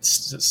kind of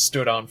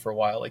stood on for a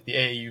while, like the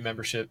AAU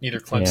membership.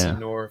 Neither Clemson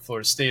nor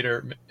Florida State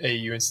are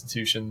AAU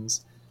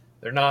institutions.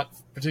 They're not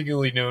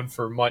particularly known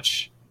for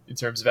much in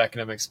terms of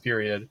academics,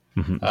 period.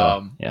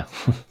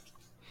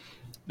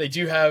 They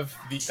do have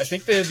I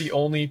think they're the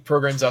only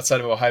programs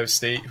outside of Ohio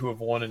State who have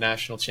won a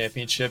national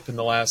championship in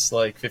the last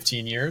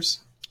 15 years.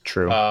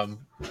 True.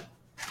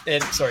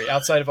 And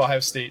outside of Ohio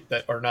State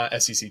that are not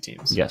SEC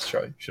teams. Yes.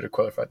 Sorry, should have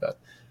clarified that.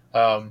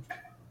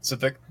 So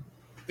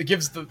it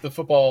gives the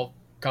football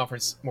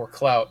conference more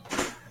clout,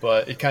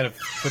 but it kind of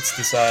puts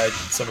aside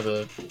some of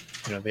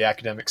the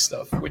academic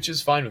stuff, which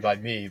is fine by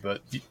me,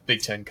 but the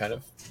Big Ten kind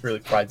of really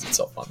prides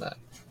itself on that.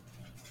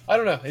 I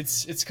don't know.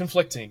 It's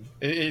conflicting.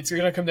 It's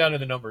going to come down to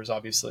the numbers,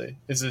 obviously.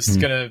 Is this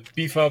going to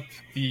beef up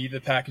the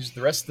package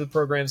the rest of the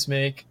programs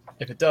make?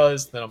 If it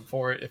does, then I'm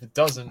for it. If it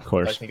doesn't, of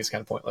course, I think it's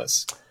kind of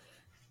pointless.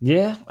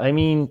 Yeah, I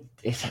mean,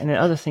 and the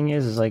other thing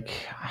is like,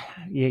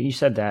 you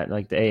said that,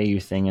 like the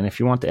AAU thing, and if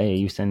you want the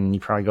AAU thing, you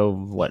probably go,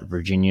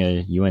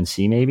 Virginia, UNC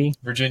maybe?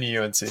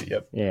 Virginia, UNC,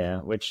 yep. Yeah,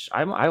 which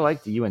I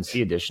like the UNC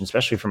edition,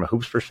 especially from a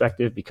hoops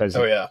perspective, because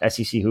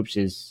SEC hoops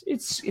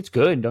it's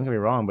good, don't get me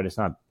wrong, but it's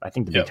not, I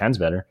think the Big Ten's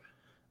better.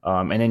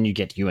 And then you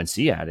get UNC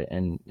at it,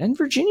 and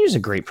Virginia's a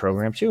great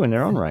program too in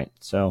their own right,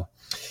 so...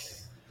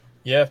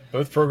 Yeah,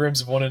 both programs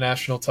have won a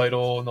national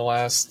title in the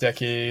last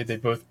decade.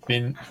 They've both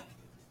been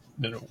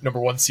number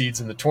one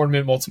seeds in the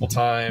tournament multiple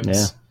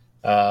times.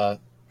 Yeah.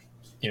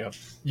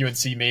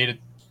 UNC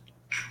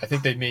I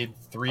think they've made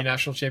 3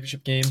 national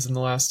championship games in the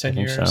last 10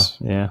 years.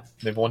 So. Yeah.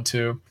 They've won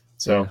 2.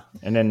 So,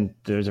 and then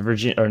there's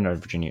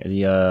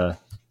the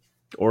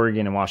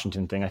Oregon and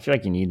Washington thing. I feel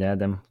like you need to add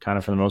them kind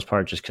of for the most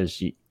part, just because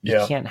you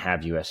can't have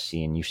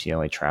USC and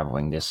UCLA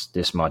traveling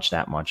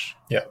that much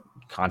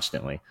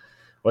constantly,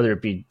 whether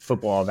it be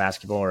football,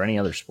 basketball, or any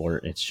other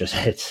sport. It's just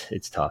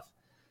it's tough.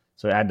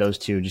 So add those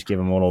 2, just give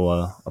them a little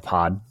a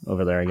pod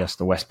over there. I guess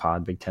the West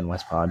Pod, Big Ten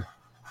West Pod.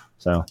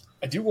 So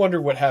I do wonder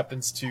what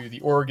happens to the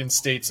Oregon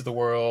States of the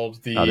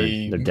world.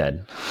 They're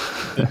dead.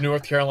 The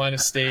North Carolina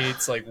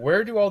States. Like,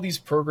 where do all these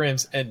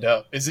programs end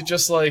up? Is it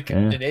just like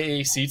an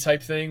AAC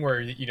type thing where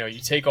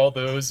you take all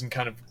those and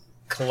kind of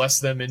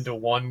coalesce them into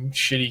one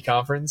shitty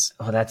conference?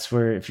 Oh, that's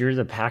where if you're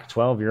the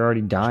Pac-12, you're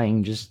already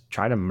dying. Just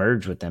try to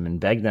merge with them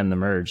and beg them to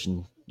merge.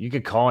 And you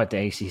could call it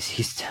the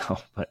ACC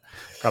still, but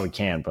probably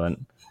can't. But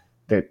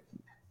the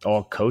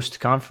All Coast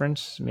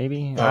Conference,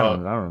 maybe I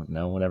don't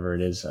know, whatever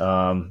it is.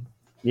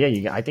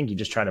 I think you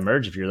just try to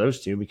merge if you're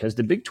those two, because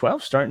the Big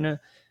 12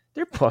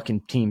 they're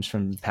plucking teams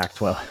from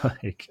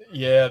Pac-12.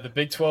 Yeah, the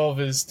Big 12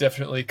 is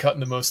definitely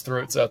cutting the most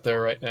throats out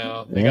there right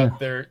now.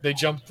 They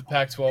jumped the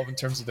Pac-12 in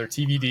terms of their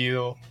TV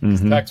deal.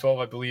 The Pac-12,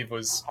 I believe,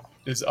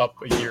 is up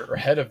a year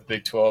ahead of the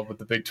Big 12, with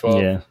the Big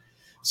 12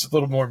 it's a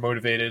little more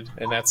motivated,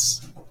 and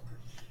that's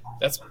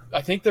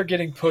I think they're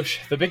getting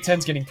pushed. The Big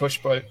Ten's getting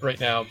pushed right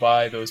now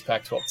by those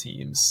Pac-12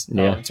 teams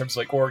in terms of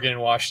like Oregon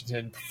and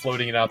Washington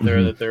floating it out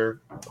there that they're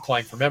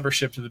applying for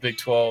membership to the Big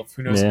 12.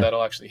 Who knows if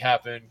that'll actually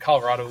happen?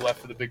 Colorado left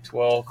for the Big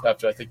 12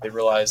 after I think they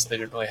realized they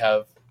didn't really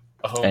have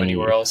a home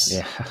anywhere else.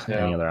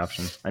 Any other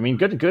option. I mean,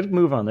 good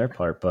move on their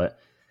part, but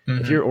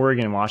if you're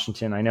Oregon and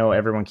Washington, I know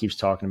everyone keeps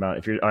talking about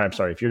if you're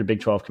the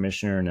Big 12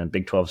 commissioner and the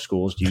Big 12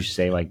 schools, do you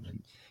say like,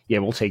 yeah,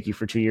 we'll take you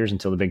for 2 years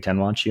until the Big Ten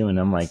wants you? And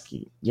I'm like,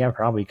 yeah,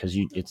 probably, because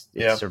it's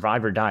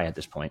survive or die at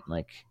this point,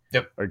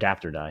 or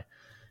adapt or die.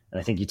 And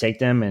I think you take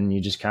them and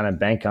you just kind of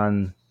bank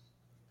on.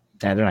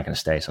 They're not going to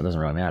stay, so it doesn't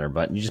really matter.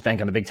 But you just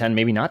bank on the Big Ten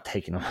maybe not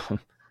taking them.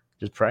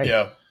 Just pray.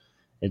 Yeah,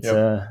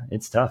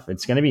 it's tough.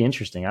 It's going to be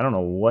interesting. I don't know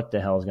what the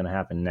hell is going to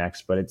happen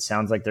next, but it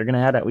sounds like they're going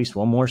to add at least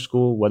one more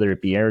school, whether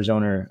it be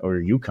Arizona or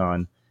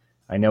UConn.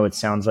 I know it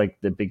sounds like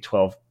the Big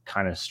 12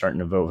 kind of starting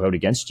to vote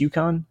against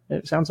UConn.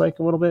 It sounds like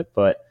a little bit,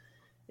 but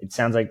it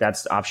sounds like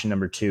that's option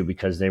number 2,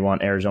 because they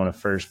want Arizona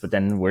first. But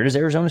then where does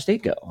Arizona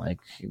State go? Like,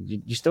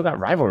 you still got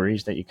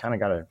rivalries that you kind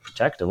of got to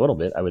protect a little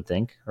bit, I would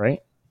think,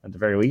 right? At the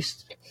very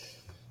least.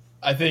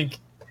 I think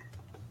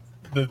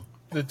the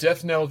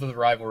death knell to the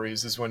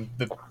rivalries is when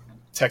the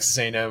Texas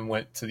A&M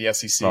went to the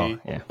SEC. Oh,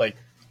 yeah. Like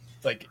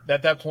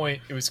at that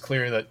point, it was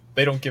clear that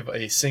they don't give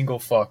a single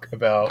fuck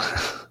about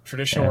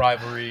traditional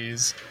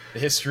rivalries, the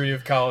history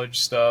of college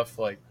stuff.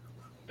 Like,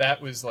 that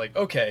was like,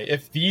 okay,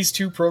 if these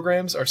 2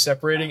 programs are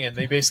separating and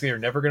they basically are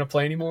never going to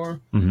play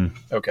anymore,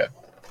 okay,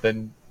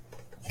 then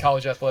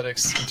college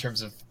athletics, in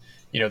terms of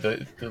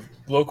the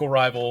local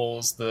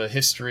rivals, the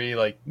history,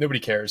 like, nobody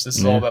cares. This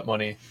is all about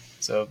money,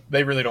 so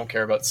they really don't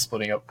care about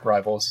splitting up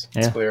rivals.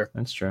 It's clear.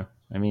 That's true.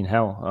 I mean,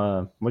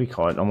 hell, what do you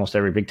call it? Almost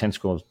every Big Ten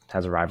school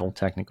has a rival,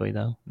 technically,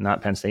 though.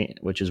 Not Penn State,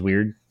 which is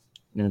weird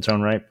in its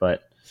own right,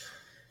 but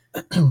I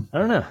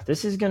don't know.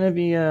 This is going to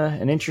be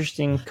an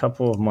interesting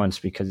couple of months,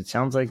 because it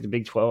sounds like the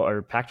Big 12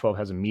 or Pac-12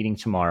 has a meeting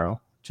tomorrow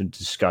to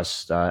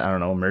discuss,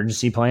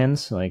 emergency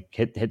plans, like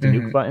hit the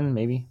nuke button,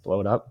 maybe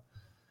blow it up,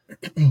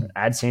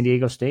 add San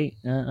Diego State.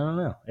 I don't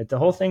know. The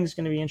whole thing's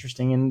going to be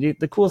interesting. And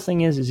the cool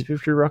thing is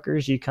if you're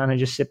Rutgers, you kind of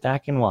just sit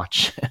back and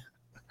watch.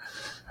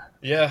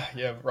 Yeah.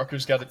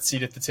 Rutgers got its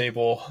seat at the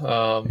table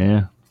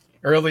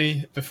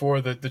early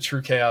before the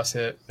true chaos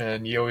hit,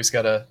 and you always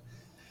got to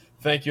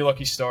thank you,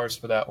 Lucky Stars,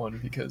 for that one,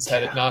 because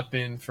had it not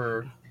been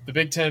for the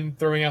Big Ten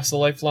throwing us a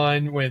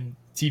lifeline when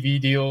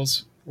TV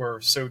deals were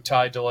so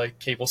tied to like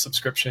cable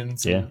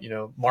subscriptions and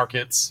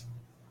markets,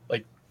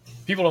 like,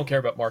 people don't care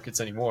about markets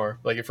anymore.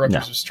 Like, if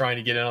Rutgers was trying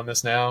to get in on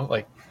this now,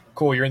 like,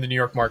 cool, you're in the New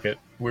York market.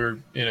 We're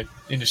in an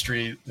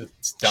industry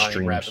that's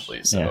dying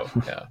rapidly. So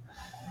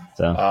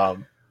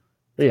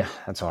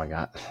that's all I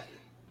got.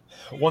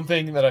 One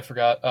thing that I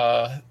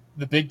forgot,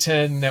 the Big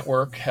Ten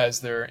Network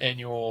has their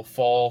annual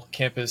fall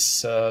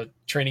campus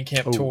training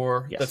camp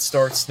tour that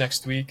starts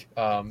next week.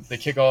 They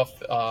kick off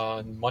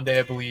on Monday,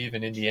 I believe,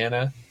 in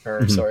Indiana.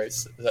 Or sorry,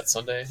 is that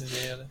Sunday in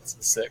Indiana? It's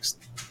the 6th.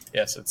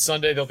 Yeah, so it's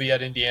Sunday. They'll be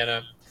at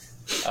Indiana.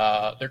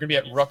 They're going to be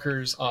at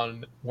Rutgers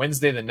on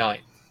Wednesday the 9th.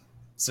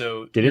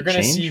 So you're going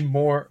to see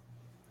more.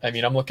 I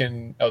mean, I'm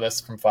looking. Oh, that's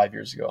from 5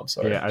 years ago. I'm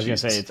sorry. Yeah, I was going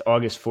to say it's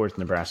August 4th,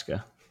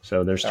 Nebraska.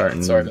 So they're starting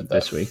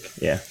this week.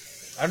 Yeah.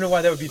 I don't know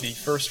why that would be the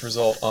first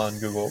result on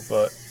Google,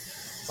 but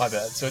my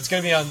bad. So it's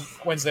going to be on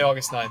Wednesday,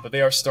 August 9th, but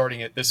they are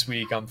starting it this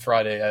week on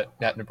Friday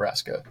at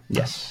Nebraska.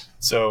 Yes.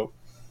 So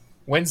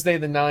Wednesday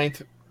the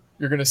 9th,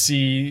 you're going to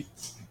see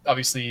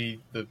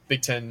obviously the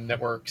Big Ten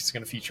Network is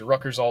going to feature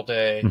Rutgers all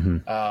day.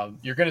 Mm-hmm.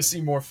 You're going to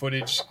see more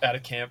footage at a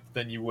camp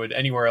than you would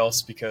anywhere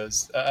else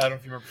because I don't know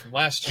if you remember from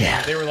last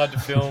year, they were allowed to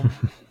film.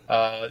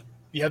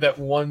 You had that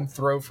one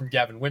throw from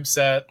Gavin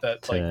Wimsatt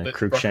that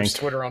lit Rutgers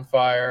Twitter on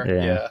fire.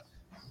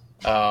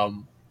 Yeah.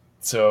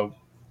 So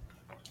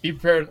be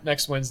prepared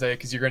next Wednesday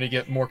because you're going to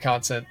get more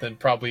content than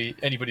probably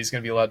anybody's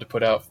going to be allowed to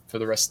put out for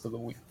the rest of the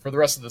week, for the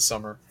rest of the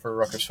summer for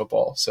Rutgers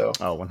football. So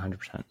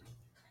 100%.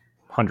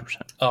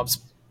 100%.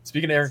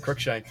 Speaking of Aaron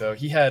Cruikshank, though,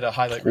 he had a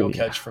highlight reel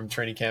catch from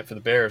training camp for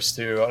the Bears,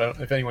 too. I don't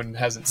know if anyone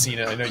hasn't seen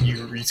it. I know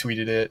you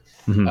retweeted it.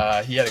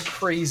 Mm-hmm. He had a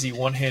crazy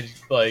one-handed,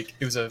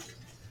 it was a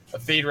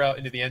fade route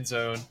into the end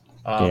zone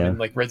in,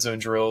 red zone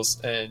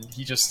drills, and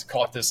he just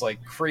caught this,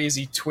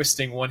 crazy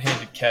twisting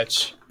one-handed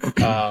catch.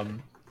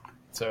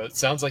 So it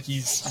sounds like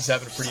he's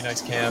having a pretty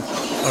nice camp. I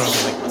don't know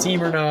if he's the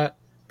team or not,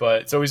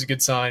 but it's always a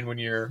good sign when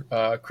you're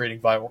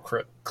creating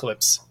viral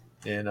clips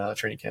in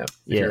training camp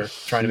if you're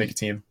trying to make a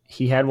team.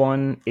 He had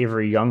one.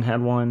 Avery Young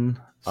had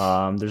one.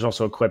 There's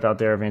also a clip out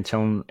there of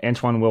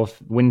Antoine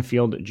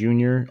Winfield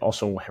Jr.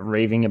 also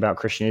raving about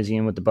Christian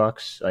Izien with the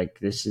Bucks.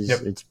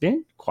 It's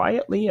been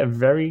quietly a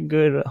very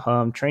good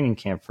training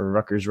camp for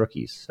Rutgers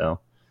rookies. So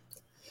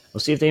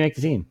we'll see if they make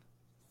the team.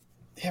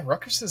 Yeah,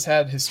 Rutgers has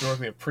had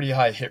historically a pretty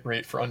high hit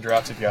rate for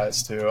undrafted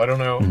guys too. I don't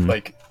know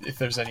if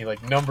there's any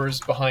numbers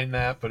behind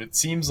that, but it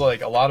seems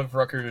like a lot of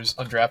Rutgers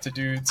undrafted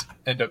dudes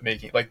end up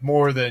making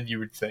more than you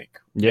would think.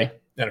 Yeah.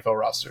 NFL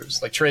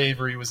rosters. Trey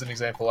Avery was an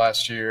example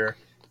last year.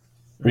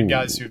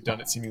 Guys who have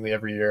done it seemingly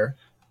every year.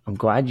 I'm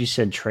glad you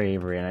said Trey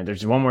Avery, and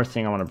there's one more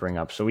thing I want to bring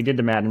up. So we did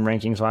the Madden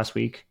rankings last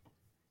week.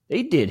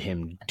 They did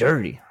him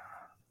dirty.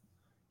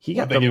 He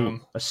got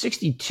a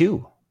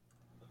 62.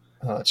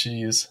 Oh,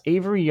 jeez.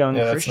 Avery Young,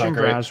 Christian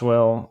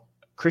Braswell,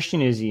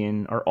 Christian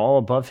Izien are all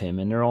above him,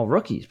 and they're all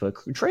rookies. But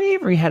Trey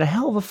Avery had a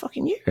hell of a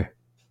fucking year.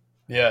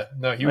 Yeah,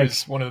 no, he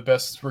was one of the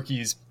best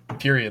rookies,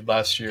 period,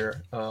 last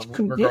year,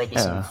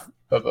 regardless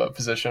of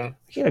position.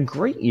 He had a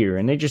great year,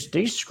 and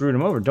they screwed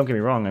him over. Don't get me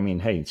wrong. I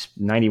mean, hey, it's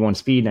 91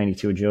 speed,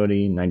 92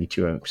 agility,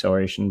 92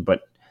 acceleration,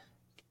 but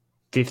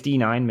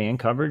 59 man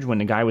coverage when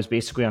the guy was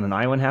basically on an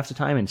island half the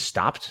time and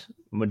stopped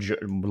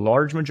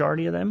large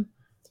majority of them.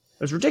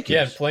 It was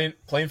ridiculous. Yeah,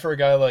 playing for a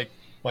guy like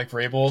Mike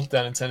Vrabel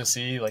down in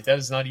Tennessee, that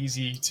is not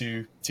easy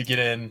to get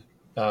in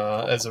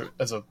as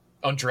a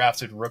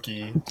undrafted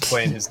rookie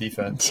playing his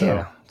defense. So.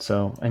 Yeah.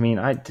 So I mean,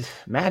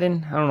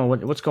 Madden, I don't know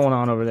what's going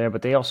on over there,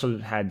 but they also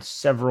had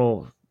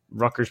several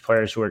Rutgers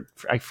players who are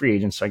free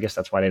agents. So I guess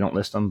that's why they don't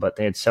list them. But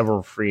they had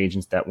several free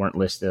agents that weren't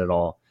listed at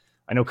all.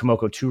 I know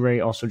Kamoko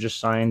Toure also just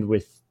signed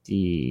with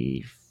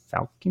the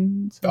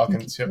Falcons.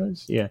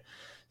 Yeah.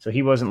 So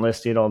he wasn't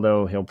listed,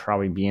 although he'll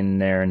probably be in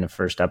there in the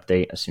first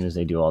update as soon as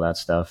they do all that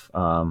stuff.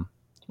 We'll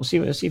see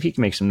if he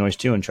can make some noise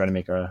too and try to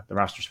make the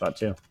roster spot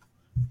too.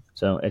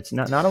 So it's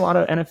not a lot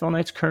of NFL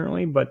nights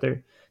currently, but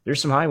there's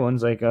some high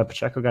ones.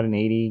 Pacheco got an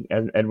 80,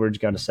 Edwards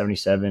got a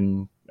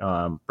 77,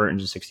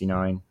 Burton's a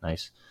 69,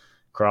 nice.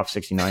 Croft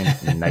 69,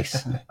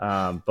 nice.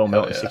 Bo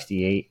Melton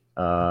 68.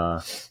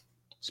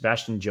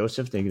 Sebastian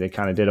Joseph, they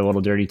kind of did a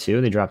little dirty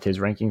too. They dropped his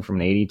ranking from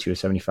an 80 to a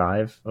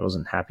 75. I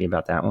wasn't happy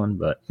about that one,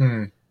 but.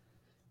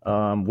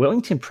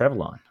 Willington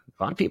Prevalon.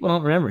 A lot of people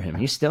don't remember him.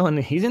 He's in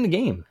the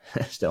game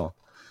still.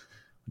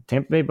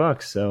 Tampa Bay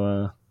Bucks.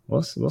 So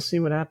we'll see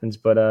what happens.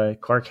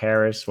 But Clark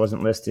Harris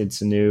wasn't listed.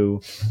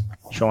 Sanu,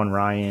 Sean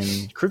Ryan,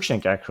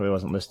 Cruikshank actually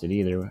wasn't listed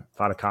either.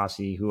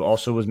 Fadakasi, who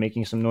also was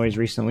making some noise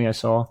recently, I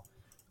saw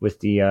with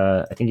the.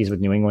 I think he's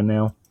with New England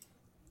now.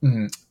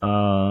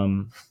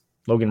 Mm-hmm.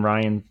 Logan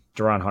Ryan,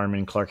 Deron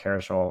Harmon, Clark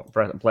Harris,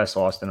 Bless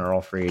Austin are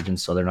all free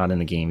agents, so they're not in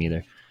the game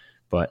either.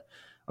 But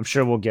I'm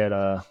sure we'll get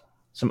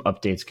some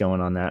updates going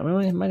on that.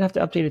 We might have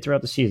to update it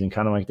throughout the season,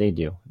 kind of like they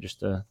do,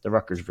 just the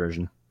Rutgers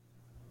version.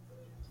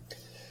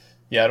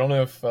 Yeah, I don't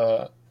know if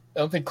I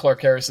don't think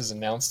Clark Harris has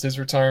announced his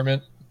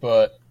retirement,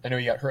 but I know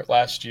he got hurt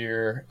last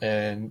year,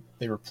 and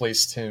they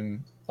replaced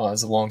him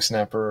as a long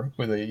snapper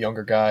with a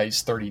younger guy.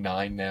 He's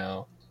 39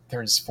 now,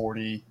 turns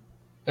 40.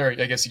 Or I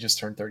guess he just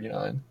turned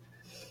 39.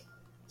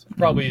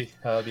 Probably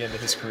the end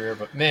of his career,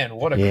 but man,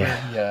 what a career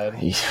he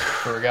had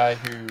for a guy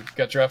who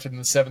got drafted in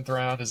the 7th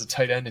round as a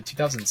tight end in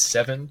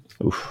 2007.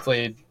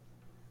 Played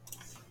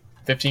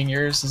 15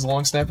 years as a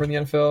long snapper in the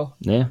NFL.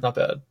 Yeah, not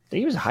bad.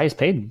 He was the highest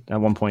paid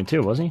at one point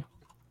too, wasn't he?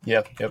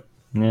 Yep.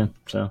 Yeah.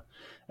 So,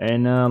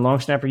 and long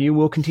snapper, you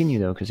will continue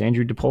though, because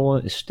Andrew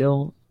DePola is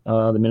still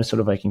the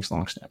Minnesota Vikings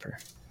long snapper.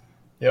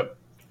 Yep.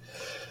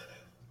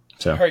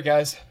 So, all right,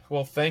 guys.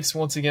 Well, thanks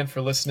once again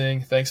for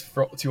listening. Thanks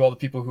to all the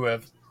people who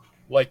have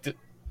liked,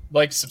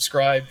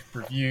 subscribed,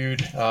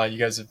 reviewed. You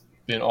guys have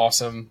been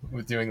awesome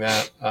with doing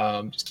that.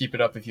 Just keep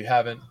it up if you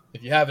haven't.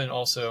 If you haven't,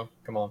 also,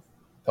 come on,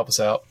 help us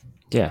out.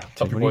 Yeah.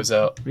 Help your boys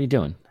out. What are you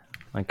doing?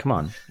 Come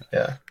on.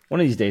 Yeah. One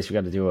of these days we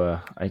got to do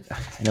I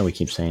know we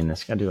keep saying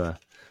this. Got to do a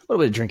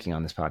little bit of drinking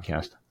on this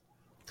podcast.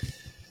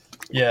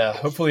 Yeah.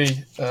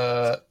 Hopefully.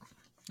 I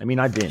mean,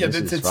 I've been.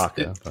 This is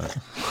vodka, but.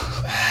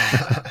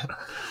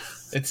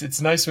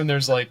 It's nice when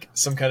there's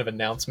some kind of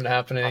announcement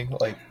happening,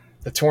 like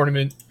the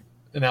tournament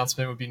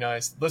announcement would be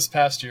nice. This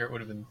past year, it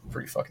would have been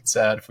pretty fucking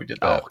sad if we did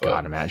that. Oh,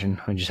 God,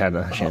 imagine. I just had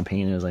a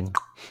champagne and it was like...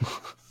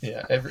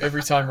 Yeah,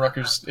 every time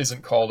Rutgers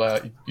isn't called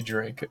out, you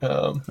drink.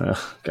 Oh,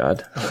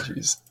 God. Oh,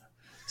 jeez.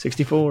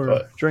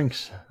 64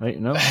 drinks. Wait,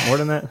 no, more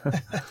than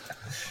that?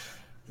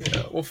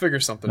 Yeah, we'll figure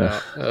something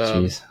out.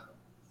 Jeez.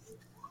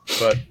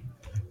 But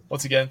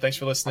once again, thanks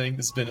for listening.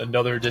 This has been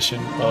another edition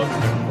of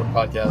the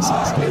Report Podcast.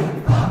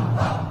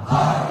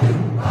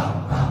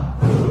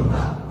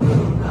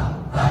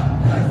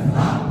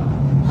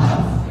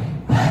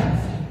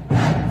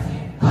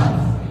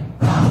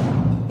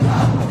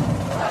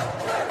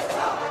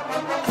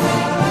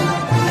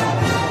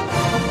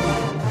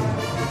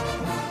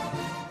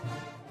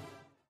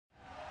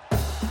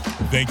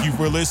 Thank you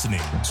for listening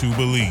to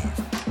Believe.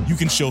 You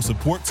can show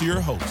support to your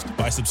host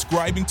by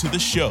subscribing to the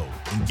show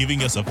and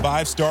giving us a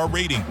 5-star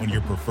rating on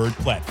your preferred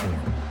platform.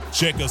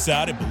 Check us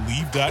out at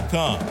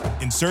Believe.com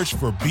and search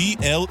for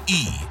BLEAV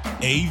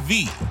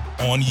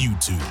on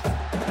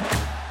YouTube.